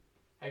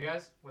Hey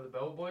guys, we're the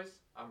Bell Boys.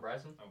 I'm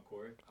Bryson. I'm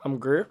Corey. I'm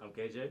Greer. I'm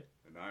KJ.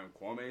 And I'm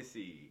Kwame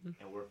C.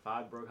 And we're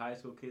 5 broke high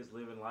school kids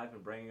living life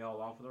and bringing y'all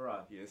along for the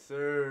ride. Yes,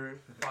 sir.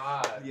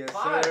 5. Yes,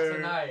 5 sir.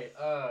 tonight.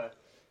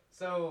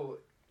 So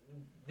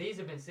these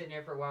have been sitting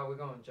there for a while. We're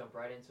going to jump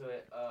right into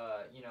it.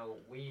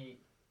 We,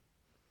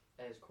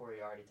 as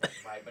Corey already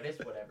testified, but it's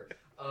whatever.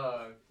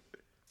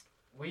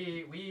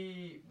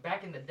 We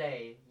back in the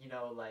day,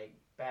 like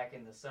back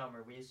in the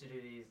summer, we used to do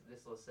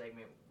this little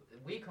segment.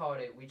 We called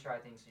it "We Try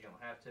Things You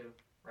Don't Have to,"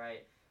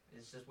 right?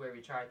 It's just where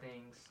we try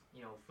things,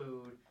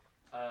 food.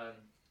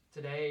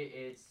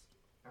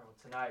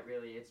 Tonight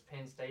really, it's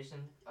Penn Station,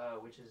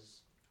 which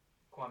is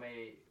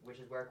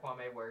where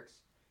Kwame works,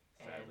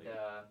 and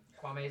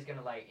Kwame is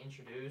gonna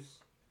introduce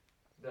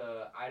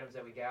the items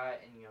that we got,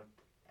 and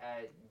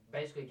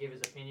basically give his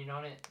opinion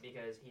on it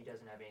because he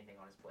doesn't have anything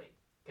on his plate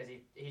because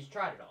he's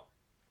tried it all.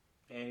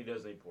 And he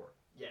does eat pork.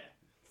 Yeah.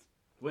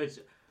 Which,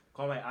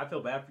 Kwame, I feel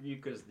bad for you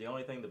because the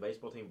only thing the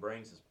baseball team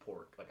brings is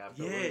pork. I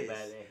feel really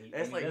bad,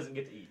 and he doesn't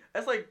get to eat.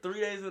 That's like 3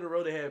 days in a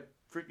row they had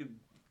freaking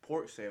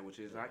pork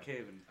sandwiches. I can't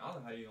even. I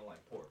don't know how you don't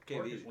like pork.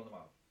 Can't Pork eat is it. one of my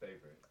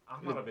favorite.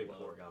 I'm not a big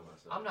pork guy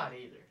myself. I'm not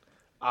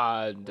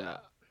either.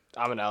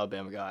 I'm an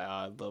Alabama guy.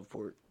 I love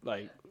pork.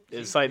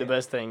 It's the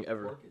best thing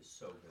ever. Pork is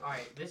so good. All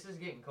right, this is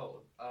getting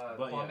cold.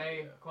 But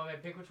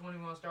Kwame, pick which one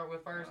you want to start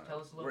with first. Tell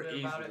us a little bit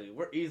about it.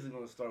 We're easily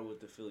going to start with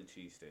the Philly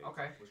cheesesteak.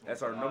 Okay.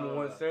 That's our number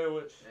one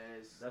sandwich.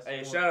 That's Hey,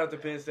 the shout one- out to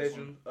Penn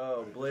Station.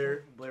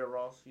 Blair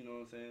Ross, you know what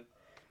I'm saying?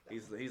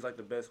 He's like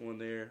the best one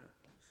there.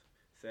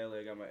 Sadly,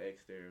 I got my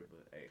ex there,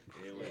 but hey,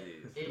 it is what it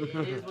is.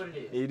 It is what it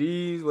is. It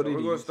is what it is.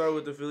 We're going to start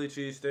with the Philly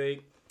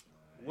cheesesteak.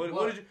 What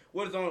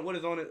is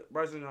on it,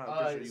 Bryson?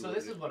 So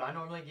this is what I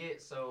normally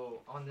get.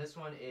 So on this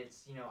one,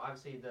 it's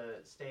obviously the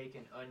steak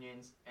and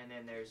onions, and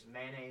then there's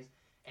mayonnaise,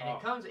 and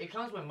it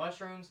comes with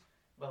mushrooms,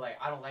 but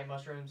I don't like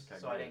mushrooms,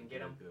 so I didn't get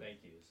them. Thank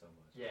you so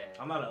much. Yeah.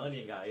 I'm not an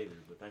onion guy either,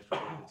 but thanks for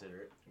being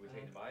considerate. We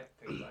take a bite.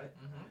 Take a bite.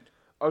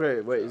 Mm-hmm.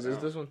 Okay, wait. Is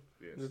this one?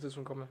 Yes. Is this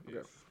one coming? Yes.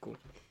 Okay, cool.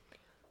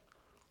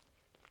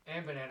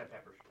 And banana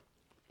peppers.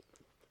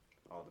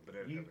 Oh, the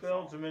banana You pepper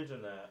failed sauce. to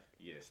mention that.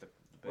 Yes, the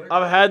Where- best.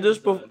 I've had this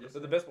before. That's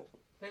the best.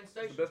 Penn That's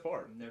Station. the best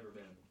part. I've never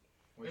been.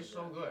 Where's It's it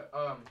so at?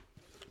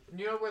 good.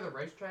 You know where the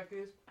racetrack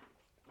is?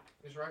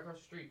 It's right across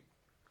the street.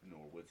 You know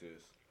what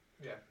is?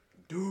 Yeah.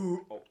 Dude.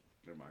 Oh,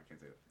 never mind. I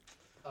can't say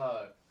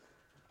that.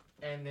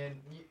 And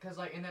then cause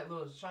in that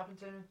little shopping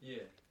center,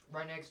 Yeah.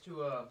 right next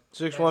to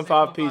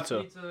 615 Pizza.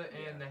 and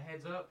Yeah. the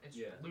Heads Up, it's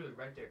Yeah. literally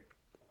right there.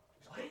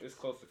 It's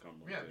close to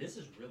Cumberland. Yeah. too. This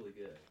is really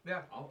good.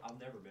 Yeah. I've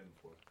never been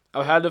before.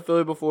 I've had the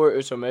Philly before.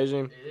 It's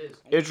amazing. It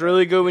is. It's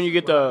really good when you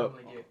get What I the.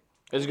 normally get.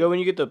 It's good when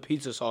you get the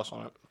pizza sauce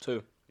on it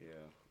too. Yeah.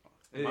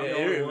 Am I It the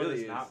only really one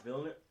that's is. not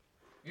feeling it?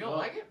 You don't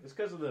like it? It's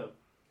because of the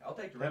I'll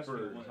take the rest of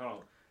peppers. it.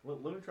 Hold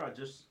on. Let me try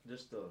just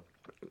the.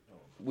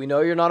 We know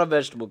you're not a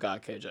vegetable guy,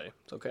 KJ.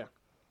 It's okay.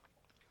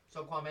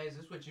 So Kwame, is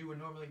this what you would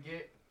normally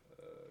get?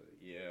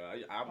 Yeah.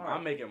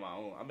 I'm making my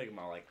own. I'm making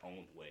my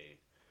own way.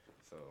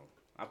 So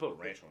I put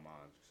ranch on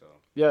mine. So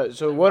Yeah.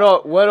 So what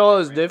all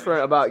is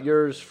different about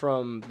yours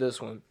from this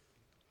one?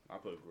 I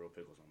put grilled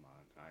pickles on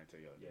mine. I ain't tell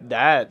you. Yeah.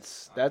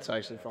 That's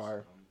actually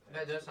fire.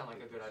 That does sound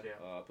like a good idea.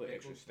 I put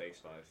extra steak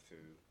spice too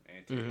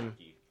and Mhm.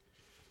 teriyaki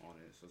on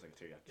it. So it's like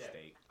teriyaki Yeah.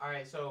 steak. All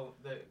right. So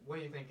what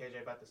do you think, KJ,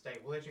 about the steak?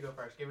 We'll let you go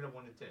first. Give it a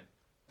 1 to 10.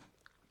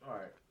 All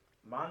right.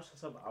 Mine's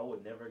something I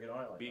would never get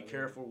on it. Be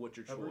careful with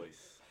your peppers.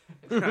 choice.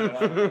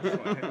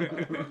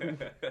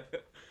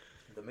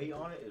 The meat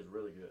on it is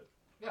really good.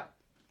 Yeah.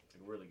 It's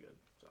really good.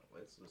 So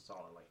it's a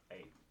solid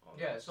 8. On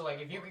Yeah. this. So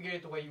if you could get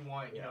it the way you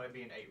want, Yeah. it'd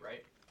be an 8,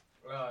 right?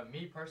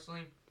 Me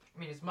personally, I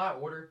mean it's my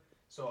order,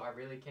 so I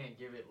really can't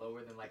give it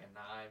lower than a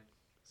 9.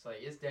 So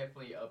it's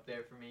definitely up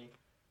there for me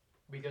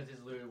because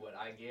it's literally what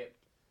I get.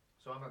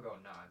 So I'm gonna go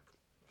 9.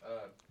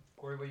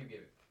 Corey, what do you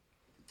give it?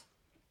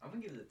 I'm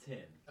gonna give it a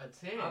 10. A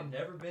 10. I've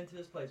never been to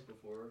this place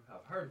before.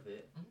 I've heard of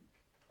it,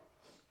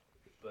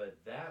 but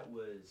that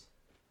was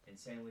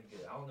insanely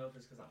good. I don't know if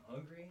it's because I'm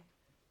hungry.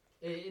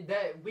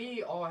 That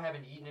we all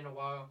haven't eaten in a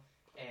while,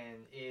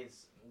 and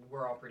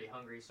we're all pretty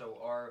hungry. So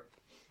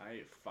I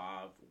ate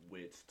 5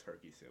 Wits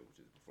turkey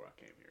sandwiches before I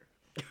came here.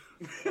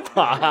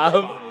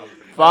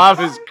 5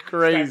 is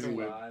crazy.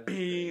 With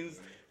beans,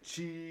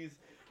 cheese.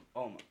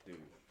 Oh my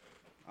dude,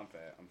 I'm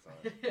fat. I'm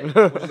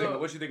sorry.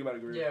 What you think about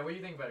it, Greer? Yeah, what do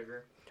you think about it,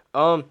 Greer?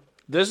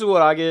 This is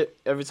what I get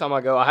every time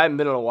I go. I haven't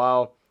been in a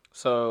while,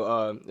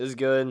 so it's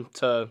good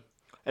to,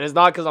 and it's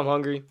not because I'm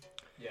hungry.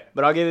 Yeah.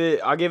 But I'll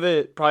give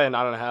it probably a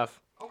 9.5.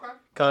 Okay.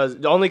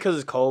 Only because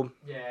it's cold.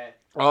 Yeah.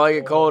 I like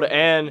it cold,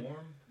 and Warm?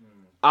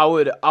 I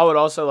would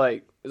also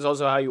it's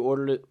also how you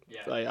ordered it.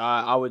 Yeah.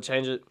 I would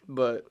change it,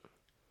 but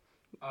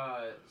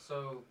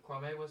So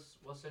Kwame,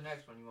 what's the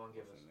next one you want to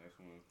give us? The next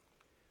one.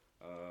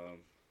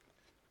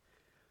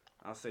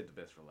 I'll save the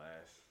best for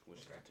last, which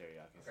is the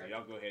teriyaki. So Okay.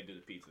 y'all go ahead and do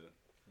the pizza.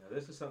 Now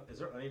this is some. Is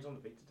there onions on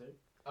the pizza too?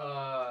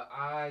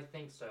 I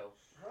think so.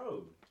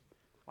 Bro.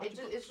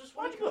 It's just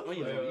Why'd you put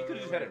onions on it? You could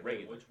have just had it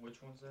regular.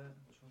 Which one's that?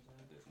 Which one's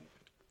that? This one.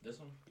 This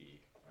one? Yeah.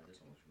 Alright, this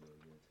one looks really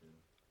good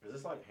too. Is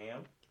this like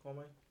ham,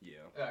 Kwame?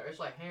 Yeah. It's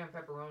like ham,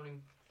 pepperoni,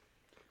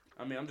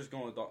 I mean, I'm just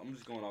going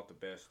off the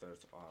best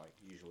that's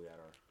usually at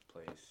our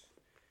place.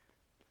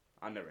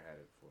 I never had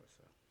it before,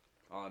 so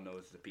all I know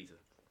is the pizza.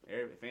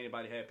 If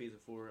anybody had pizza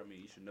before, I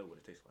mean, you should know what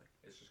it tastes like.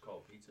 It's just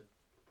called pizza.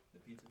 The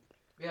pizza.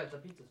 Yeah, it's a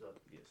pizza sub.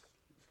 Yes,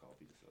 it's called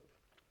pizza sub.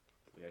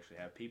 We actually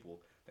have people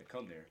that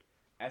come there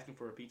asking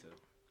for a pizza,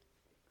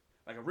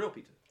 like a real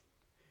pizza,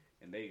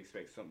 and they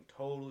expect something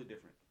totally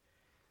different.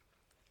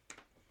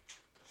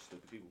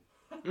 Stupid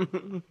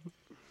people.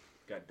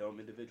 Got dumb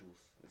individuals,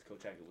 as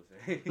Coach Hackett would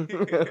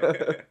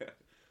say.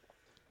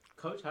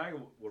 Coach Hackett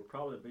would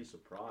probably be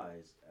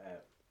surprised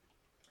at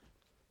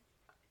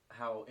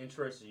how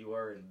interested you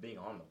are in being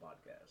on the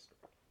podcast.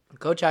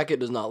 Coach Hackett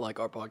does not like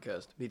our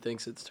podcast. He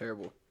thinks it's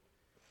terrible.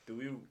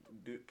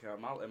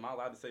 Am I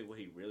allowed to say what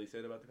he really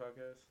said about the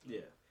podcast? Yeah.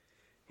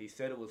 He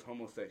said it was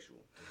homosexual.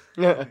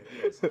 Yes.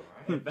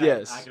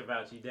 Yes. I can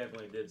vouch. He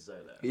definitely did say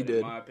that. He did.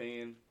 In my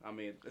opinion, I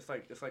mean, it's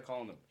like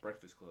calling the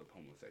Breakfast Club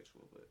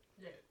homosexual, but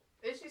Yeah,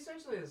 it's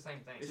essentially the same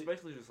thing. it's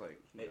basically just like.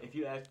 If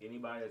you ask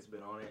anybody that's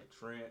been on it,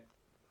 Trent,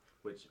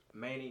 which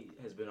Manny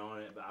has been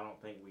on it, but I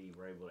don't think we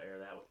were able to air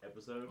that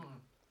episode.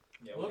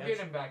 Yeah, We'll get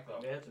him back though.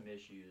 We had some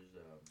issues.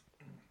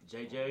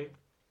 JJ,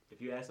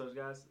 if you ask those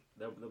guys,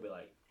 they'll be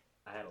like,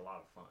 I had a lot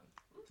of fun.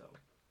 So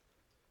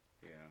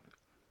Yeah,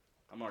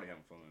 I'm already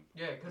having fun.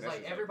 Yeah, because That's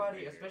like just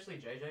everybody, like behavior. especially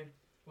JJ,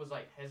 was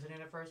like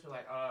hesitant at first. Was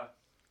like, I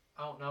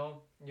don't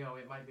know,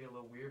 it might be a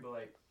little weird,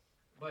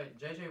 but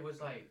JJ was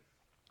like,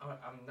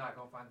 I'm not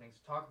gonna find things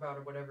to talk about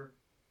or whatever.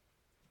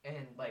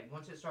 And like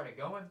once it started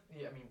going,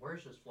 yeah, I mean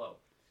words just flow.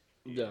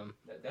 Yeah.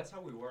 That's how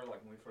we were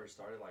like when we first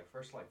started. Like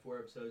first 4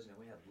 episodes, and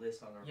we had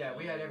lists on our Yeah, phone,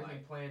 we had everything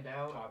like, planned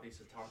out. topics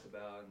to talk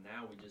about, and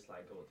now we just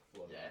like go with the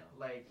flow. Yeah, now.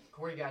 like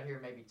Corey got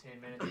here maybe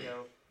 10 minutes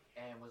ago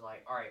and was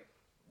like, all right,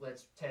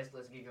 let's get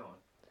going.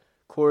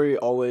 Corey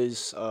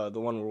always the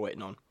one we're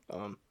waiting on.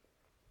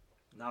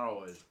 not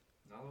always.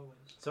 Not always.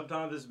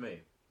 Sometimes it's me.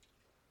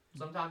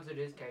 Sometimes it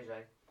is KJ.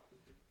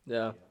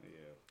 Yeah. Yeah,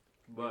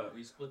 But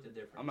we split the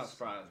difference. I'm not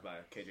surprised by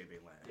KJ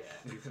being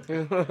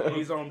last. Yeah.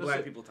 He's on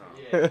black people time.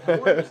 Yeah.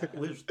 Corey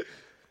lives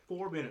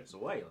 4 minutes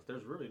away. Like,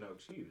 there's really no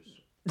excuse.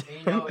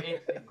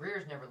 And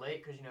Greer's never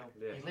late because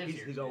Yeah, he lives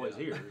here. he's always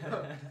here.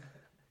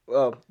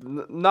 Well,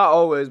 not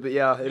always, but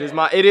yeah, it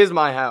is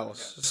my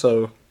house.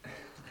 So.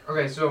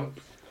 Okay, so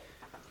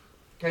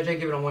KJ,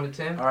 give it a 1 to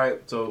 10. All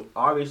right, so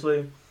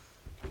obviously,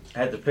 I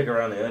had to pick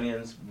around the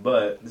onions,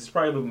 but this is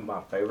probably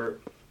my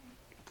favorite.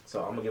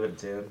 So I'm gonna give it a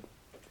 10.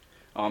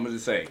 I'm gonna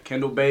just say,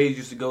 Kendall Bays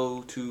used to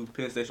go to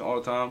Penn Station all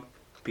the time.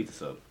 Pizza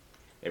sub.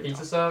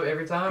 Pizza sub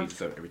every time? Pizza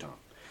sub every time.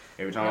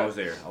 Every time I was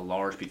there, a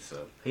large pizza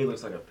sub. He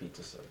looks like a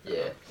pizza sub.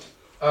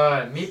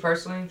 Yeah. Me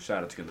personally,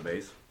 Shout out to Kendall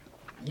Bays.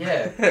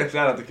 yeah.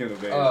 Shout out to Kendall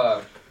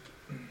Bays.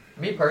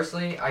 Me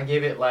personally, I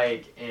give it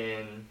like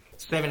in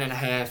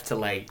 7.5 to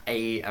like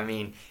 8. I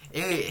mean,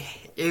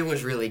 it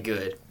was really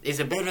good. Is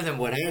it better than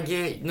what I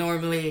get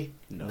normally?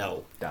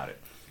 No. Doubt it.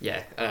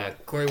 Yeah.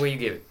 Corey, what do you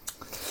give it?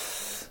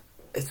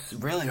 It's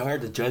really hard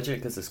to judge it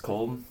because it's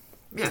cold.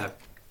 Yeah.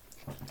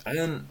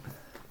 And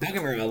don't get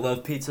me wrong, I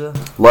love pizza,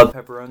 love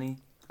pepperoni.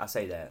 I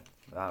say that.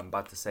 I'm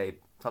about to say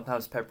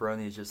sometimes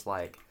pepperoni is just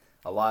like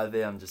a lot of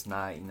it. I'm just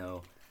not,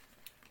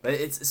 but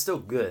it's still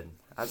good.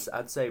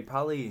 I'd say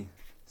probably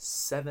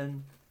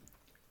 7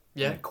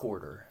 Yeah. and a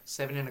quarter.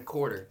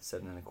 7.25.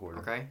 7 and a quarter.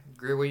 Okay.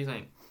 Greer, what do you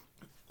think?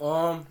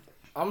 I'm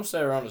gonna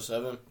say around a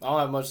 7. I don't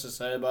have much to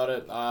say about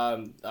it.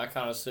 I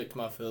kind of stick to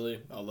my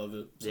Philly. I love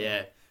it. So.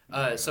 Yeah.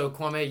 So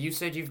Kwame, you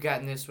said you've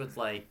gotten this with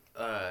like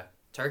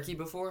turkey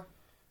before.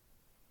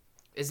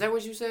 Is that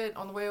what you said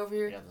on the way over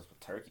here? Yeah, that's with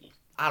turkey.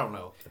 I don't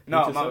know.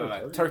 No, Pizza sub with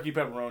no. Turkey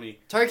pepperoni.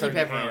 Turkey Turkey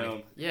pepperoni.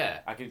 ham. Yeah.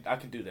 I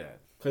can do that.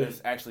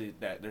 There's actually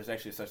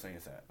such thing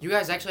as that. You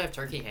guys actually have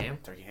turkey ham?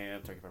 Turkey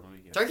ham, turkey pepperoni.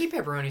 Yes. Turkey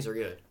pepperonis are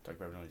good. Turkey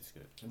pepperoni is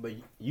good. But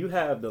you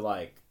have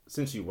the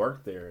since you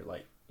work there,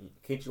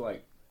 can't you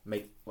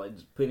make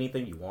just put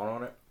anything you want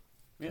on it?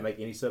 Yeah. Make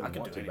any sub I you could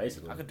want do to, anything.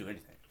 basically. I could do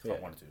anything if Yeah. I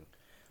wanted to,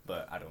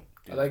 but I don't.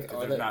 Do Are they- that, 'cause are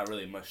there's they- not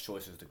really much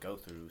choices to go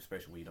through,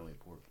 especially when you don't eat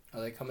pork.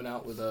 Are they coming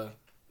out with a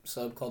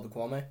sub called the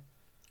Kwame?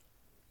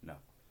 No.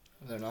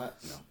 They're not.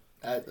 No.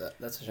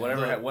 That's a shame.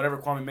 Whatever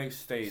Kwame makes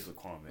stays with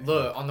Kwame.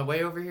 Look, on the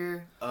way over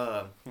here,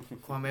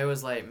 Kwame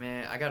was like,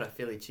 man, I got a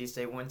Philly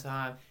cheesesteak one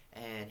time,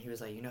 and he was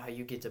like, you know how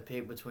you get to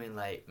pick between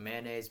like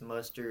mayonnaise,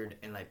 mustard,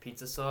 and like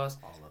pizza sauce?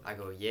 All of it. I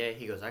go, yeah.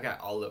 He goes, I got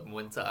all of them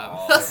one time.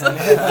 All of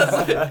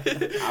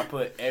it. I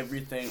put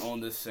everything on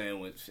this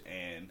sandwich,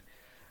 and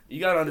you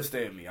gotta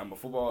understand me. I'm a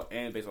football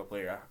and baseball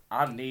player.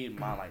 I need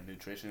my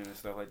nutrition and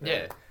stuff like that.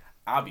 Yeah.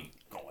 I'll be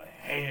going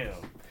ham.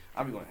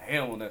 I'll be going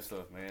ham on that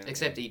stuff, man.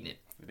 Except eating it.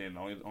 And then the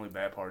only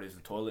bad part is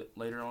the toilet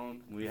later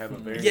on. We have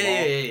a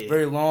Yeah.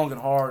 very long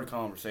and hard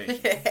conversation.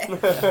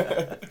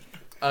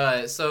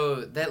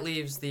 So that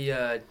leaves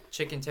the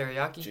chicken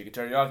teriyaki. Chicken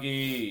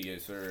teriyaki,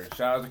 yes sir.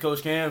 Shout out to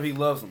Coach Cam. He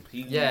loves them.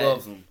 He Yeah.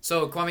 loves them.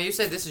 So Kwame, you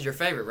said this is your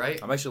favorite, right?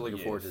 I'm actually looking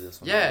Yes. forward to this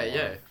one. Yeah, Not gonna lie.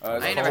 yeah.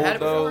 It's I ain't never had it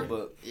cold, before.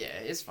 but Yeah,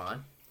 it's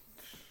fine.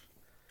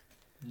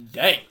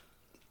 Dang.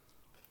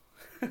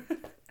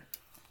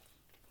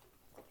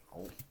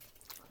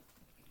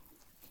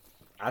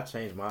 I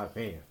changed my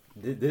opinion.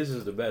 This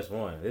is the best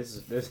one.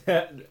 This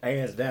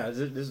hands down. This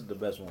is the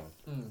best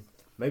one.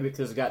 Maybe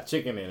because it's got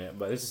chicken in it,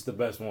 but this is the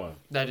best one.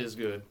 That is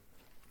good.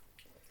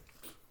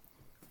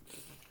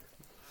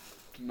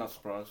 Not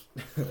surprised.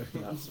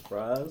 Not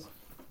surprised.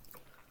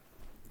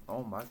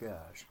 Oh my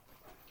gosh.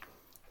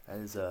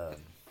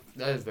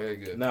 That is very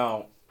good.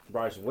 Now,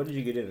 Bryson, what did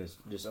you get in this?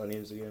 Just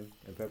onions again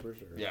and peppers?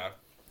 Or? Yeah.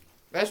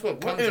 That's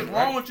what What comes is in,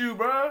 wrong right? with you,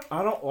 bro?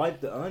 I don't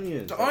like the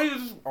onions. The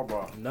onions, oh,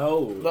 bro.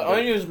 No. The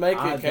onions make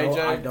it, KJ.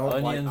 I don't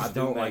Onions like. I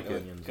don't do like make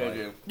it. onions.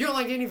 KJ, You don't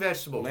like any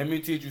vegetable. let me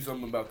teach you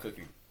something about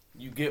cooking.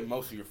 You get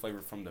most of your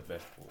flavor from the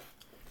vegetables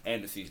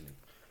and the seasoning.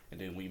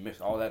 And then when you mix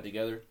all that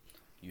together,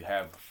 you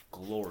have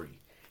glory.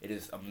 It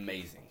is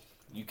amazing.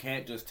 You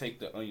can't just take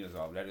the onions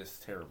off. That is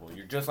terrible.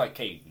 You're just like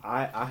Caden.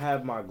 I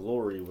have my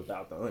glory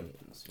without the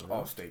onions. You know?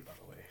 All state, by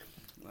the way.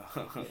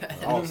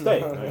 All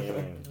steak.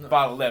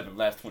 5-11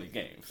 last 20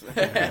 games.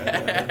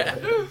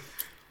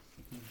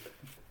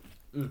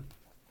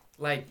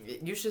 Like,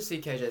 you should see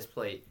KJ's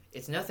plate.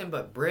 It's nothing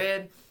but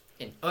bread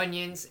and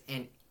onions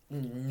and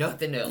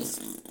nothing else.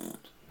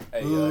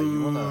 Hey,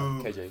 you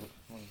wanna KJ?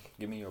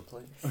 Give me your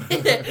plate.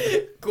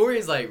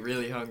 Corey's like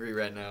really hungry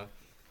right now.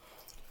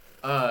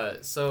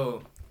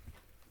 So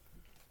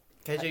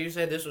KJ, you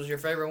said this was your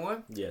favorite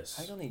one? Yes.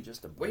 I don't need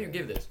just a. What do you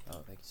give this? Oh,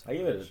 thank you. So I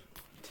give it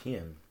a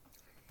 10.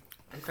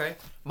 Okay.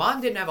 Mine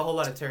didn't have a whole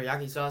lot of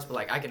teriyaki sauce, but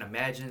like I can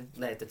imagine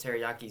that the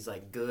teriyaki's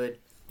like good.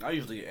 I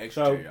usually get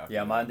extra So- teriyaki.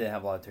 Yeah, mine didn't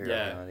have a lot of teriyaki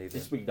Yeah. on it either.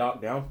 This week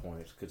knocked down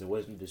points because it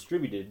wasn't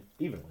distributed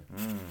evenly.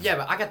 Yeah,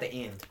 but I got the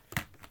end.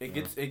 It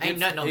gets Ain't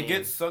nothing on it the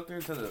gets sucked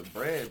into the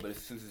bread, but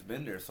since it's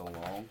been there so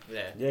long,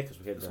 Yeah. Yeah, because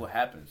we had that's to what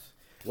happens.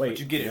 wait. But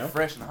you get it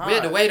fresh and hot. We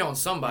had to wait on You're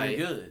somebody.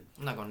 good.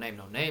 I'm not gonna name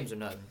no names or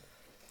nothing.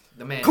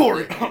 The man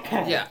Corey.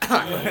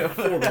 Yeah.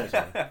 4 minutes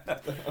in.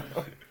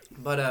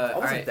 But I wasn't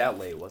alright. that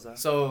late, was I?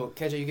 So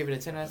KJ, you give it a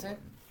 10 out of 10?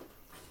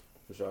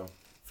 For sure.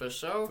 For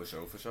sure.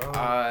 For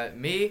sure.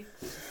 Me,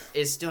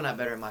 it's still not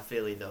better than my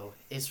Philly though.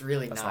 It's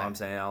really That's not. what I'm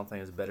saying. I don't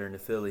think it's better than the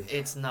Philly.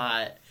 It's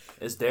not.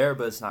 It's there,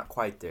 but it's not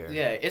quite there.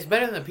 Yeah, it's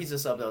better than the pizza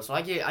sub though. So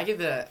I give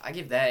that an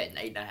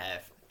 8.5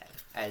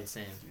 out of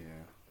 10.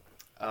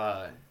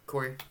 Yeah.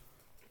 Corey,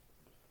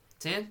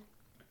 10,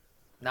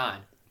 9.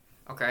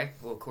 Okay,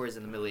 well Corey's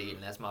in the middle of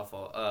eating. That's my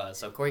fault.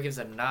 So Corey gives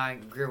it a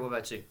 9. Greer, what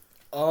about you?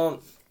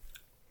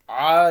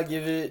 I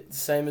give it the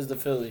same as the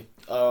Philly.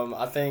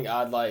 I think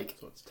I'd like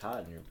So it's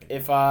tied in your opinion.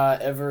 if I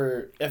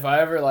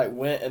ever like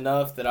went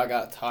enough that I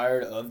got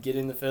tired of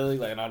getting the Philly,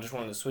 like, and I just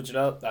wanted to switch it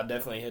up, I'd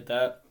definitely hit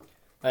that.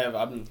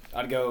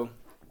 I'd go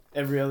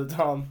every other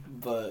time,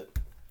 but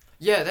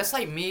Yeah, that's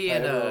like me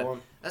and every other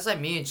one. that's like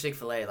me and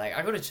Chick-fil-A. Like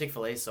I go to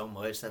Chick-fil-A so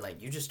much that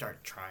like you just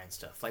start trying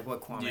stuff. Like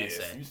what Kwame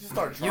said. You just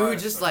start You trying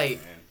just stuff, like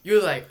man.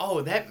 you're like,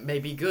 oh, that may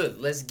be good.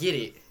 Let's get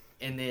it,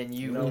 and then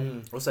you.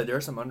 Mhm. I'll say there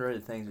are some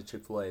underrated things at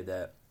Chick-fil-A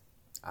that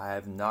I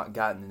have not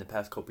gotten in the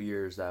past couple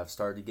years that I've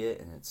started to get,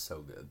 and it's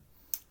so good.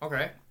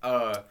 Okay.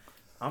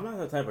 I'm not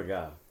that type of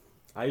guy.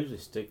 I usually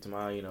stick to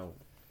my,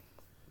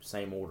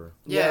 same order.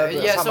 Yeah. Yeah,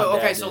 Yeah. that's So how my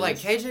okay. dad So like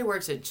is. KJ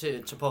works at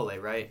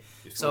Chipotle, right?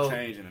 It's So- gonna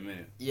change in a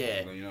minute.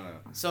 Yeah. You know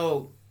that.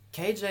 So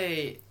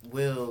KJ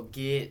will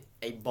get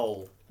a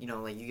bowl. You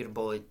know, like you get a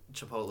bowl at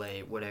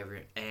Chipotle, whatever,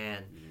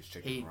 and You just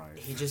chicken he and rice.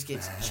 he just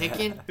gets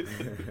chicken,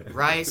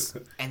 rice,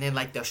 and then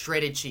like the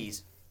shredded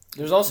cheese.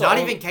 There's also Not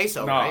even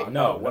queso, No, right?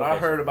 no. No, What no I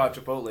heard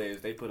queso. about Chipotle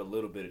is they put a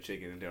little bit of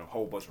chicken and then a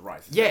whole bunch of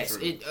rice. Is that Yes.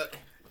 true? It.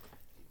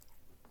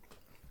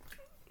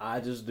 I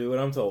just do what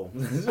I'm told.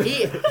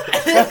 He.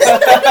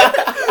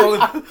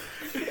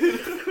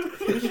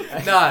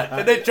 Nah.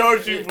 And they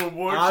charge you for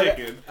more I-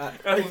 chicken.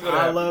 That's what I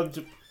happened. love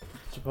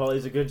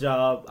Chipotle's a good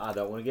job. I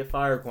don't want to get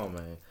fired,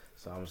 Kwame.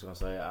 So I'm just gonna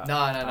say No.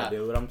 I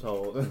do what I'm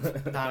told. No.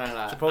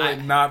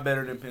 Chipotle not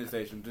better than Penn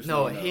Station. Just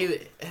No, so you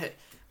know.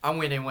 I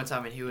went in one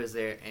time and he was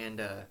there,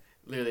 and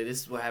literally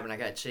this is what happened. I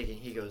got chicken.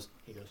 He goes.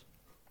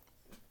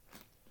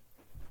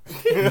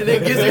 And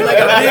then gives me like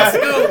a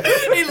big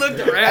scoop. He looked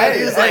around.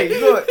 He was like,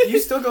 you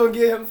still gonna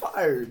get him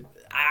fired.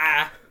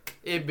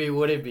 it'd be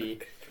what it be.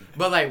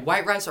 But like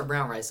white rice or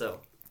brown rice though.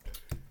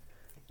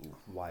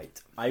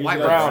 White. I usually White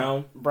like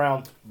brown.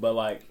 brown, but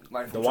like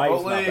Like the from white's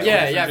Chipotle? not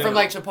bad. Yeah, from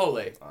like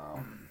Chipotle.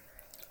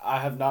 I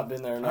have not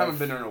been there I enough. haven't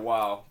been there in a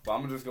while, but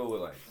I'm gonna just go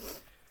with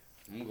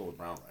I'm gonna go with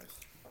brown rice.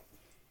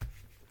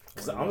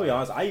 'Cause I'm gonna be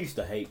honest, I used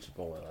to hate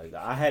Chipotle. Like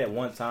I had it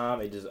one time,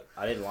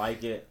 I didn't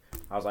like it.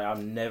 I was like,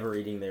 I'm never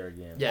eating there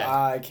again. Yeah.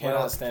 I cannot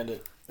Well, stand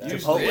it.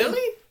 Chipotle?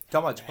 Really?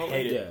 Talking about Chipotle?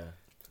 Hate it. Yeah.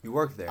 You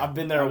work there. I've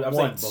been there I'm saying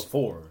once.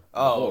 before.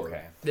 Oh, Before.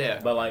 okay. Yeah.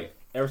 But like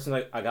ever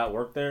since I got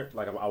work there,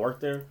 like I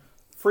worked there,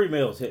 free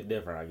meals hit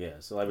different, I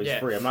guess. So like it's Yeah.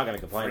 free. I'm not gonna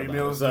complain Free about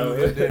meals it. So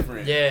do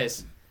different.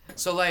 Yes.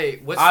 So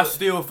like, what's I the...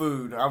 steal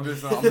food. I'm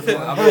just gonna say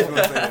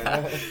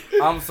that.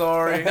 I'm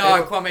sorry.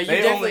 No, Kwame, you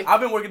They definitely. I've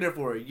been working there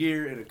for a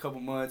year and a couple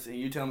months, and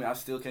you tell me I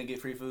still can't get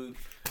free food?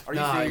 Are you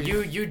Nah,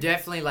 serious? you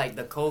definitely like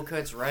the cold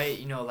cuts, right?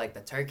 You know, like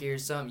the turkey or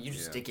something. You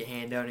just Yeah. stick your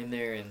hand down in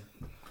there and.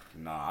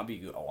 Nah, I'll be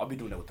good. Oh, I'll be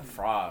doing that with the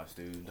fries,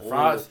 dude. The Ooh.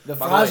 fries. The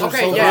by fries way- are Okay,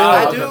 so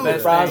yeah, good. I do. The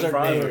fries are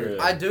Fries are big. good.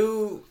 I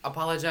do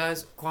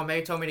apologize.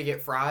 Kwame told me to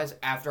get fries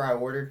after I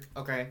ordered.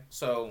 Okay,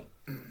 so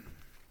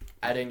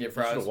I didn't get You should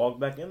fries. have walked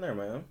back in there,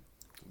 man.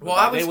 Well,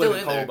 I was they still would've in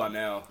been there. cold by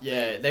now.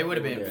 Yeah, they would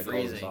have been Yeah, cold and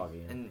freezing. soggy,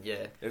 yeah. And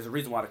yeah. There's a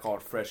reason why they call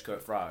it fresh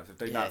cut fries. If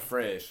they're Yeah. not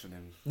fresh, and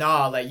then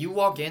Nah, like you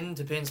walk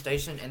into Penn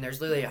Station and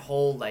there's literally a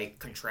whole like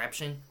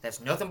contraption that's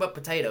nothing but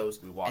potatoes,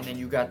 we wash and then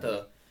them. you got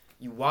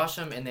you wash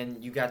them, and then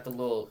you got the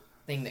little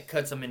thing that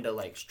cuts them into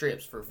like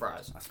strips for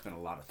fries. I spent a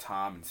lot of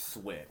time and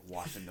sweat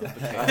washing those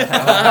potatoes.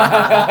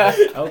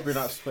 I hope you're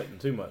not sweating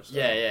too much. Though.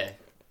 Yeah.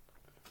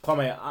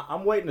 Kwame,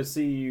 I'm waiting to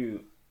see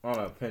you on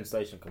a Penn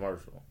Station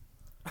commercial.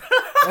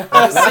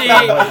 see,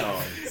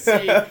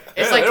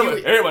 it's like you.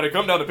 Everybody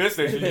come down to Penn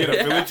Station, you get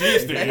a Philly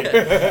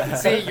cheesesteak.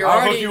 See, you're I'll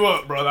already hook you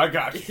up, brother. I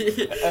got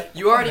you.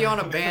 you already on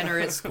a banner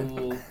at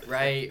school,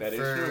 right? That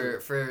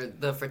is for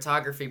the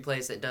photography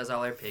place that does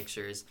all our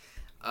pictures.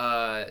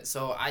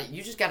 So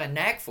you just got a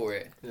knack for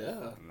it.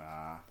 Yeah.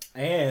 Nah.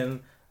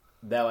 And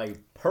that like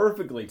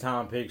perfectly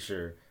timed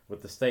picture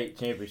with the state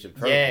championship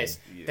trophy. Yes,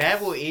 Yes.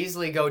 that will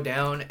easily go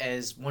down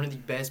as one of the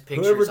best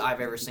pictures Whoever-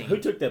 I've ever seen. Who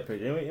took that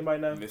picture? Anybody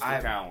know?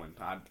 Mr. Cowan.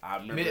 I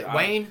remember.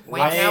 Wayne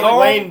Cowan?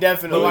 Wayne But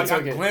definitely like,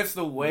 took I it. glanced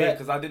away That-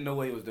 because I didn't know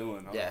what he was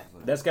doing. I was Yeah.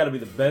 like, That's got to be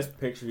the best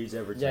picture he's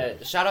ever taken.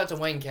 Yeah, shout out to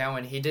Wayne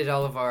Cowan. He did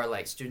all of our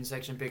like student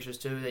section pictures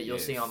too that you'll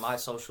see Yes. on my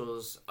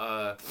socials.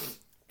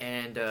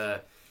 And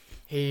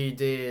he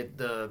did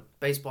the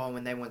baseball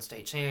when they won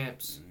state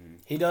champs.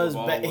 He does.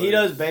 Football He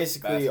does was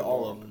basically all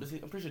basketball. of them. Does he-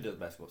 I'm pretty sure he does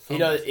basketball. He Some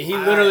does. basketball.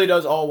 He literally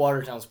does all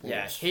Watertown sports.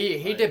 Yeah,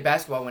 he Right. did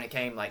basketball when it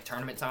came like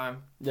tournament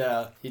time.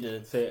 Yeah, he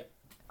did. See,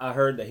 I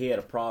heard that he had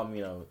a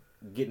problem,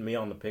 getting me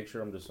on the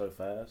picture. I'm just so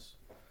fast.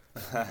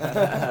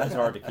 It's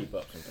hard to keep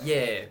up sometimes.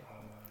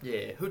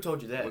 Yeah. Who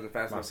told you that? Wasn't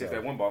fast enough to Myself.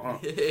 hit that one ball, huh?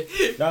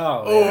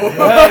 No. Oh. You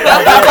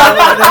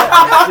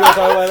want to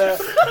talk about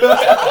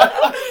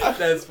that?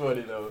 That's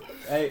funny though.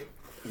 Hey,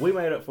 we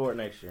made up for it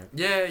next year.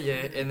 Yeah,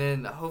 and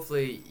then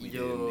hopefully We did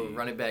you'll indeed.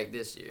 run it back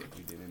this year.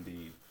 We did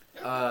indeed.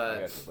 I Uh,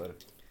 got you, buddy.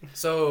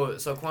 so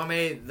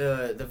Kwame,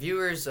 the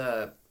viewers,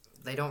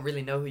 they don't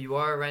really know who you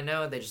are right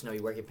now. They just know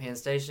you work at Penn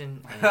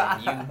Station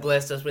and you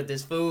blessed us with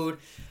this food.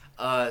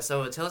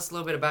 So tell us a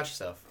little bit about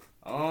yourself.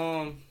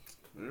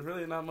 There's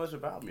really not much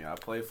about me. I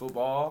play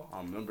football.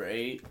 I'm number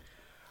 8.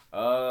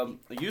 I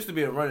used to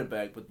be a running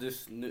back, but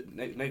this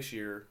next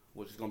year,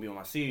 which is gonna be on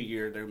my senior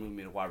year, they're moving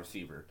me to wide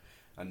receiver.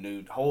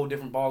 A whole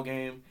different ball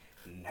game,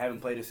 and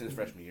haven't played it since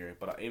freshman year.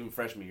 But even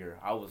freshman year,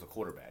 I was a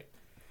quarterback.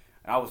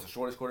 And I was the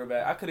shortest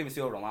quarterback. I couldn't even see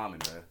over the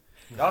lineman, man.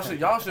 Y'all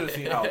should have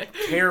seen how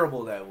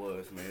terrible that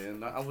was,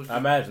 man. I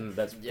imagine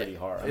that's pretty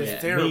hard. I It's mean,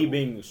 terrible. me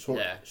being short,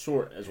 Yeah.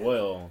 short as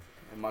well.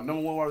 And my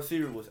number 1 wide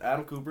receiver was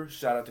Adam Cooper.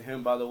 Shout out to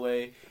him, by the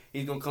way.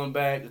 He's gonna come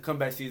back, the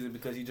comeback season,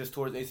 because he just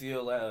tore his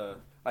ACL.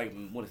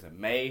 What is it,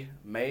 May?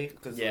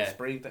 Because Yeah. of the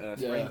spring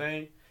Yeah.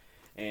 thing,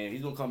 and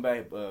he's gonna come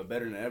back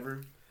better than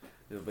ever.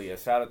 But yeah,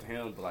 shout out to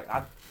him. But like,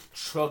 I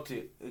trucked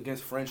it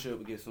against Friendship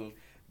against him.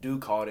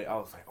 Dude caught it. I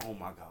was like, oh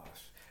my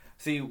gosh.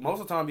 See, most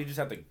of the time you just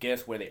have to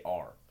guess where they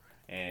are,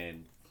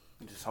 and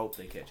just hope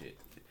they catch it.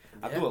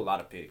 I threw a lot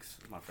of picks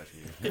my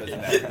freshman year. Because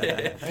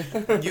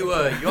of that. You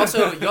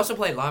also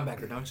play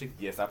linebacker, don't you?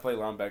 Yes, I play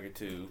linebacker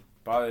too.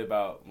 Probably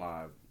about I'm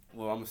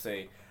gonna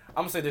say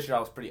this year I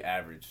was pretty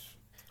average.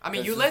 I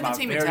mean, you This led is the my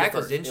team in very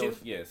tackles, first- didn't it you?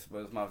 was- yes, but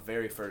it was my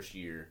very first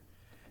year,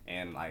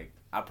 and like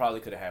I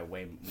probably could have had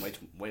way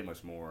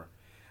much more,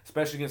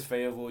 especially against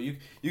Fayetteville. You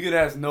could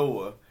ask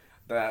Noah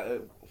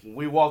that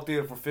we walked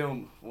in for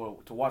film,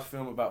 to watch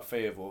film about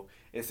Fayetteville.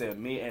 It said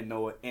me and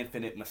Noah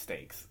infinite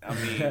mistakes. I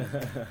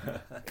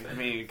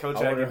mean, Coach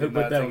I wonder Hackett who did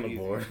put not that take on the it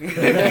board.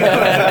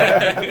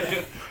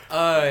 easy.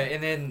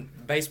 And then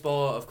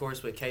baseball, of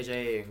course, with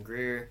KJ and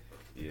Greer.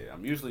 Yeah,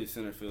 I'm usually a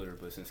center fielder,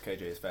 but since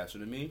KJ is faster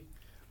than me,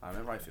 I'm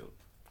in right field.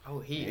 Oh,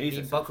 He's he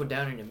a buckled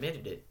down and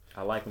admitted it.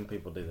 I like when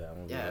people do that. I'm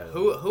gonna be Yeah.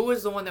 real. Who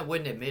was the one that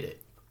wouldn't admit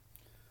it?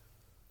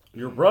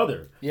 Your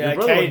brother. Yeah, Your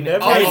brother would Caden.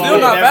 never. Oh, He's he still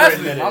not never faster than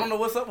admitted me. I it. don't know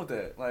what's up with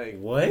that. Like,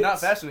 What? He's not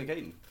faster than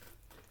Caden.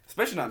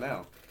 Especially not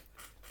now.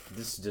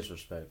 This is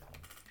disrespectful.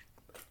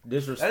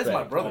 Disrespect That is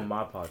my brother. on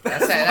my podcast.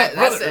 That's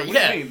Brother, what do you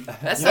yeah. mean?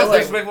 That You know sounds what's like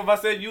disrespectful if I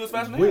said you was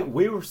faster than him?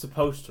 We were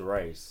supposed to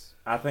race.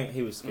 I think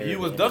he was scared. You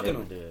was and ducking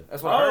never him. Did.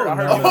 That's what I heard. I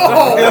heard no. you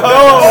was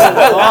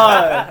Oh,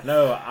 God.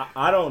 No,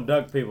 I don't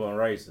duck people in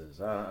races.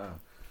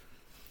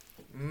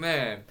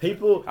 man.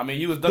 People I mean,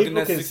 you was ducking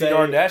People that can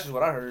 60-yard say- dash is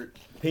what I heard.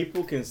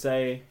 people can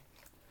say,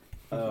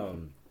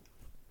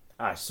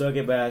 I suck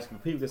at basketball.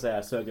 People can say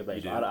I suck at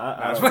baseball. do.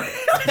 I don't.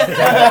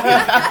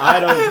 I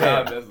don't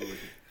God, care. that's what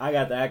I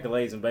got the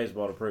accolades in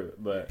baseball to prove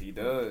it, but he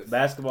does.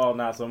 basketball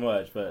not so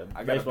much. But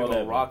I got a big baseball old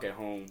definitely. rock at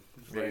home.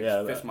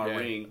 Yeah, Fits my yeah.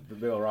 ring. The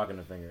big old rock in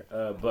the finger.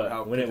 But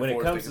How when it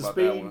Forrest comes thinks to about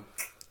that speed, one.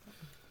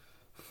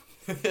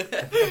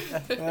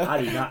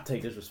 I do not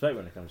take disrespect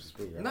when it comes to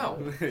speed. No.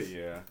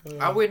 Yeah.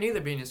 I wouldn't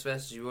either being as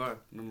fast as you are.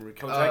 Remember,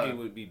 Coach Uh, Hackett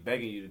would be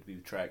begging you to do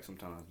track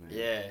sometimes, man.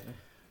 Yeah.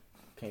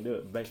 Can't do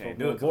it. Baseball Can't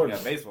do it 'cause we important.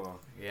 got baseball.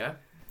 Yeah.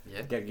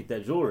 Gotta get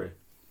that jewelry.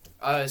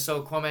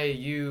 So Kwame,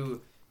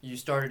 you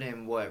started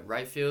in what,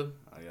 right field?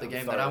 Oh, yeah, The I'm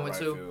game that I starting went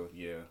right to? field,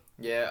 yeah.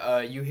 Yeah,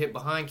 you hit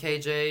behind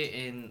KJ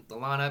in the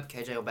lineup.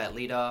 KJ will bat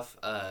leadoff.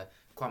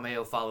 Kwame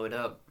will follow it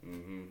up.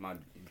 My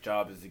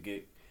job is to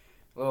get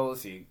Well,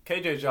 let's see.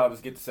 KJ's job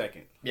is get the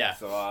second. Yeah.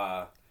 So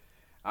I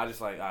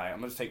just like, all right, I'm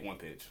gonna just take one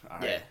pitch. All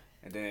right. Yeah.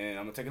 And then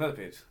I'm gonna take another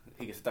pitch.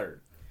 He gets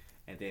third.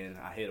 And then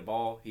I hit a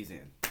ball. He's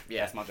in.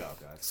 Yeah. That's my job,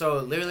 guys. So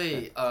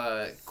literally,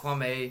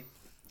 Kwame,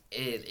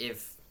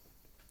 if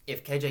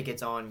KJ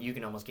gets on, you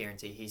can almost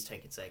guarantee he's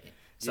taking second.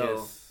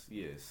 So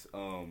yes.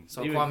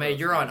 So even Kwame, close,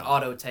 you're on yeah.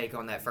 auto take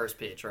on that first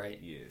pitch, right?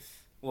 Yes.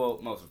 Well,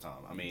 most of the time.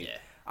 I mean, Yeah.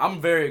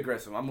 I'm very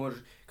aggressive. I'm more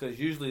because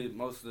usually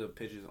most of the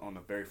pitches on the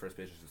very first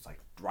pitch is just like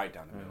right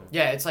down the middle.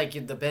 Yeah, it's like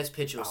the best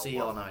pitch you'll I see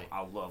love all 'em. night.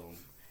 I love them,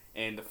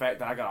 and the fact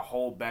that I got a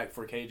hold back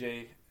for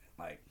KJ,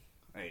 like,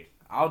 hey,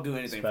 I'll do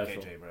anything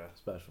Special. for KJ, bro.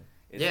 Special.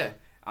 Yeah.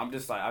 I'm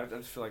just like I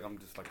just feel like I'm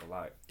just like a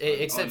lot.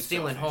 Except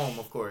stealing unselfish. home,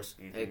 of course.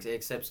 Mhm.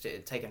 Except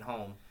taking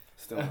home.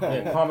 Still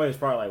Yeah, home. Kwame was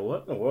probably like,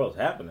 "What in the world's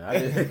happening?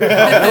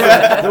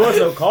 There was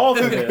no call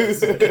for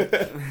this."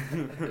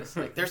 It's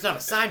like, there's not a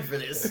sign for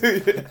this.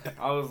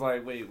 I was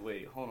like,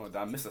 wait, hold on, did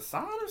I miss a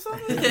sign or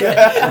something?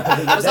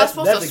 Was I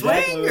supposed to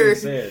exactly swing? what Or? he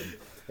said.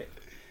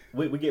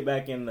 We get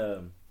back in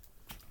the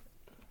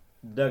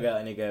dugout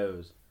and he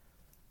goes,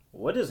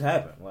 "What just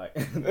happened? Like,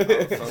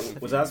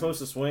 was I supposed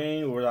to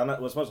swing? Or was I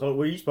not?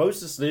 Were you supposed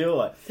to steal?"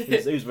 Like,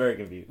 he was very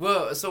confused.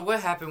 Well, so what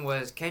happened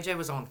was KJ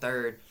was on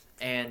third,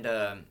 and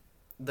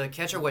the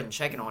catcher wasn't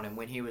checking on him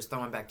when he was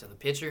throwing back to the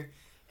pitcher.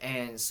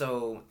 And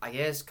so I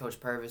guess Coach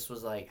Purvis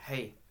was like,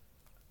 hey,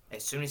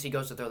 as soon as he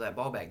goes to throw that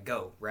ball back,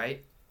 go,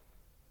 right?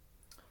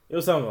 It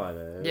was something like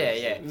that.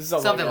 Yeah.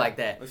 Something Something like like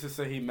that. Let's just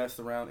say he messed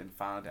around and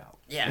found out.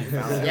 Yeah,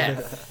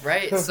 yeah,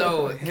 right?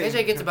 So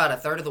KJ gets about a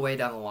third of the way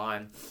down the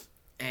line,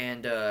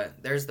 and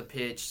there's the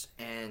pitch,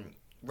 and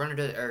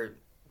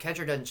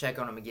catcher doesn't check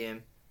on him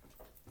again.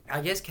 I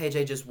guess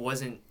KJ just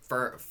wasn't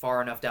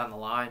far enough down the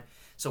line.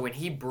 So when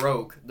he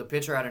broke, the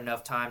pitcher had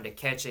enough time to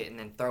catch it and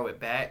then throw it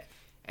back.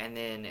 And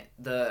then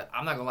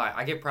I'm not gonna lie,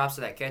 I give props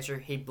to that catcher.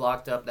 He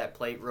blocked up that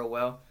plate real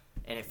well,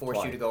 and it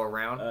forced you to go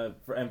around. And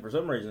for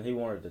some reason, he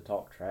wanted to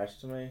talk trash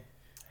to me.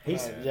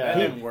 That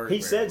didn't work He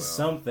very said well.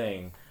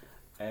 something,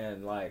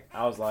 and like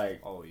I was like,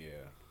 Oh yeah.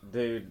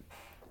 dude,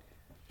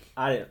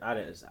 I didn't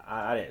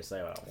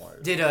say what I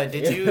wanted. Did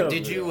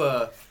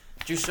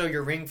you show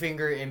your ring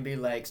finger and be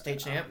like state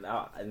champ?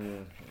 No,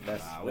 and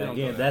that's we don't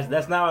do again, that.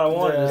 that's not what I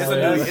wanted. Yeah.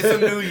 to It's say. a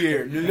new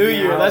year. New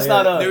year. That's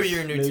not us. New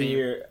year, new team.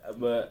 year,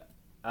 but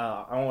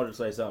I wanted to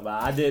say something,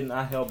 but I didn't.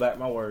 I held back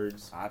my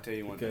words I'll tell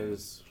you one thing.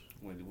 because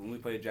When we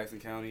played Jackson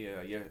County,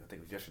 I think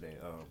it was yesterday.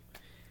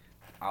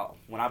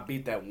 When I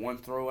beat that one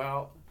throw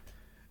out,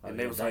 and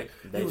they was like,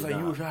 you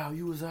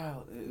was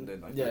out, and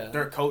then like, Yeah.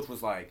 their coach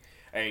was like,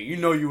 hey, you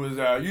know you was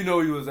out.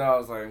 I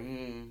was like,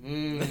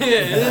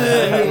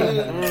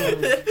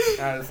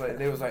 I was like,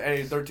 they was like,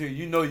 hey, 13,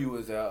 you know you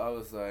was out. I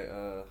was like,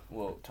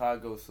 well, tie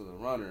goes to the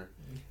runner.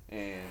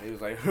 And he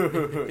was like,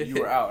 you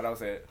were out. And I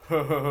was like,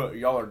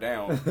 y'all are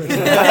down. which is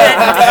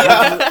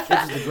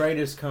the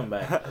greatest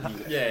comeback.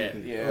 You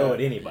Yeah. throw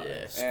at anybody.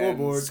 Yeah.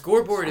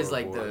 Scoreboard is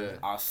like the.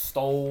 I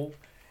stole,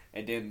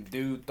 and then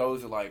dude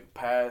throws it like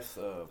past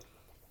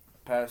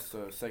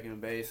second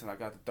base, and I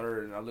got the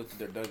third, and I looked at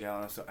their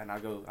dugout, and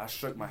I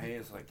shook my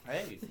hands like,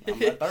 hey,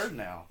 I'm at third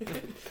now.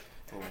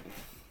 So,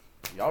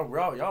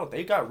 y'all,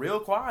 they got real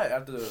quiet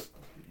after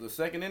the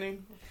second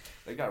inning.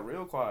 They got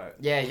real quiet.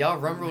 Yeah, y'all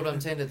run ruled them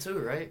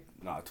 10-2, right?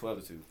 Nah,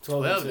 12-2.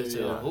 12-2.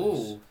 yeah.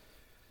 Ooh.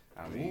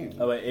 I mean,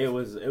 Oh, wait, it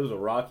was a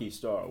rocky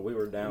start. We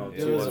were down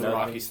it was a 2-0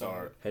 rocky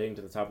start. heading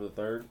to the top of the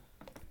third.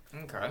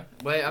 Okay.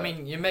 But, I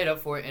mean, you made up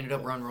for it, ended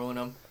up run ruling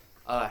them.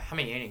 How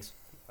many innings?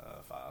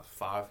 5.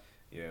 5.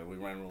 Yeah, we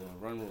run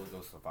rule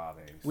goes to 5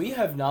 innings. We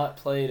have not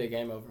played a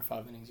game over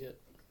 5 innings yet.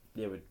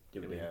 Yeah, we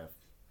have.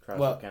 Travis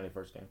Well- County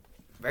first game.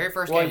 Very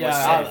first Well, game was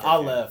yeah, 7. I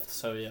left,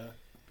 so yeah.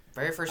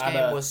 Very first I'd,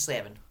 game was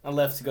 7. I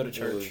left to go to It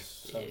church. was,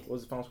 So. Yeah. what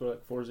was the final score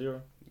like?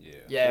 4-0?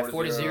 Yeah, 4-0,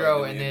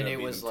 4-0, we and then ended it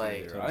up was beating them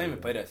like- 2-0. I didn't even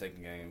play that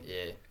second game.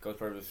 Yeah. Coach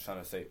Purvis was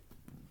trying to say,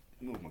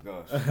 oh my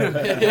gosh. Oh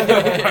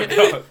my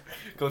God.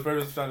 Coach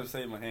Purvis was trying to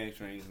save my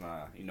hamstrings, and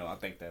I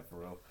think that for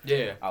real.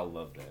 Yeah. I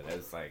love that.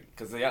 That's like,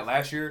 because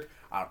last year,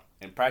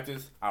 in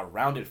practice, I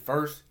rounded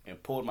first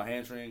and pulled my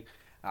hamstring.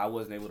 I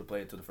wasn't able to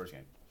play until the first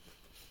game.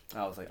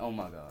 I was like, oh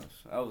my gosh,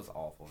 that was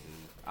awful, dude.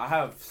 I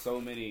have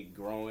so many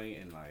growing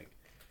and like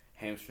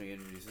hamstring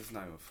injuries. It's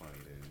not even funny,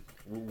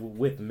 dude.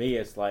 With me,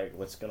 it's like,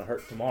 what's going to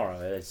hurt tomorrow?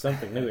 It's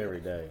something new every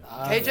day.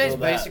 I KJ's feel that.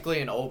 basically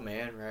an old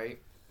man, right?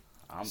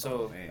 I'm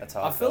So, man. That's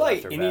how I feel like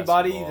after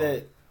anybody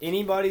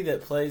basketball.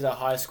 that plays a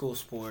high school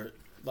sport,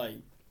 like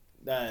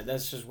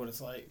that's just what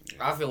it's like.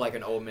 I feel like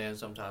an old man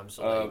sometimes.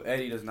 So like,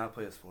 Eddie does not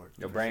play a sport.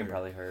 Your for brain sure.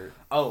 probably hurt.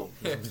 Oh,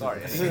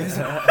 sorry, Eddie.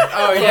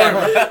 oh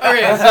yeah.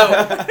 Okay, so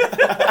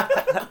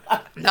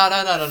no.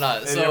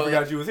 Eddie, So I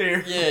forgot you was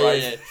here.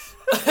 yeah.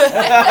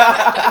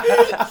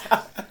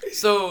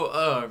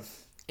 So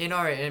in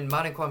mine and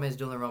Kwame's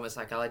dual enrollment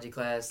psychology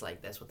class,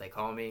 like that's what they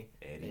call me.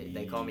 Eddie.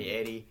 They call me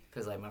Eddie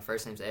because like my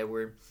first name's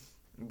Edward.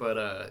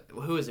 But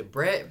who is it?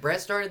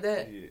 Brett started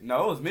that. Yeah.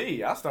 No, it was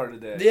me. I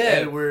started that. Yeah.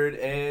 Edward,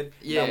 Ed.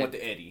 Yeah. I went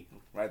to Eddie.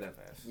 Right that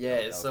fast. Yeah,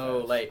 That was so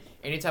fast. like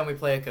anytime we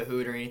play a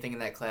Kahoot or anything in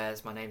that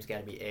class, my name's got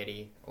to be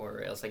Eddie,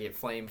 or else I get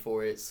flamed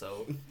for it.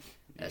 So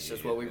That's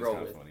just what we roll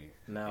with. Funny.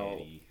 Now,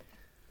 Eddie.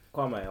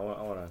 Kwame, I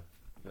want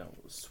to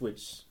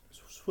switch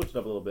it up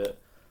a little bit.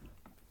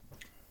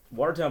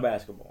 Watertown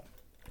basketball.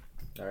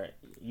 All right,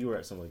 you were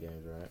at some of the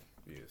games, right?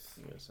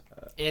 Yes.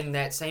 In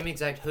that same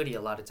exact hoodie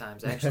a lot of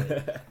times,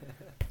 actually.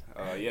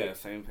 Yeah,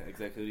 same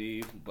exact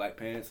hoodie, black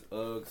pants,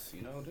 Uggs,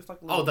 you know, just like.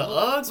 Oh, the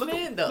Uggs,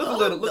 man, the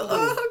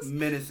Uggs,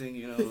 menacing,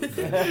 you know.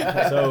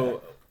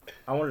 So,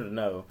 I wanted to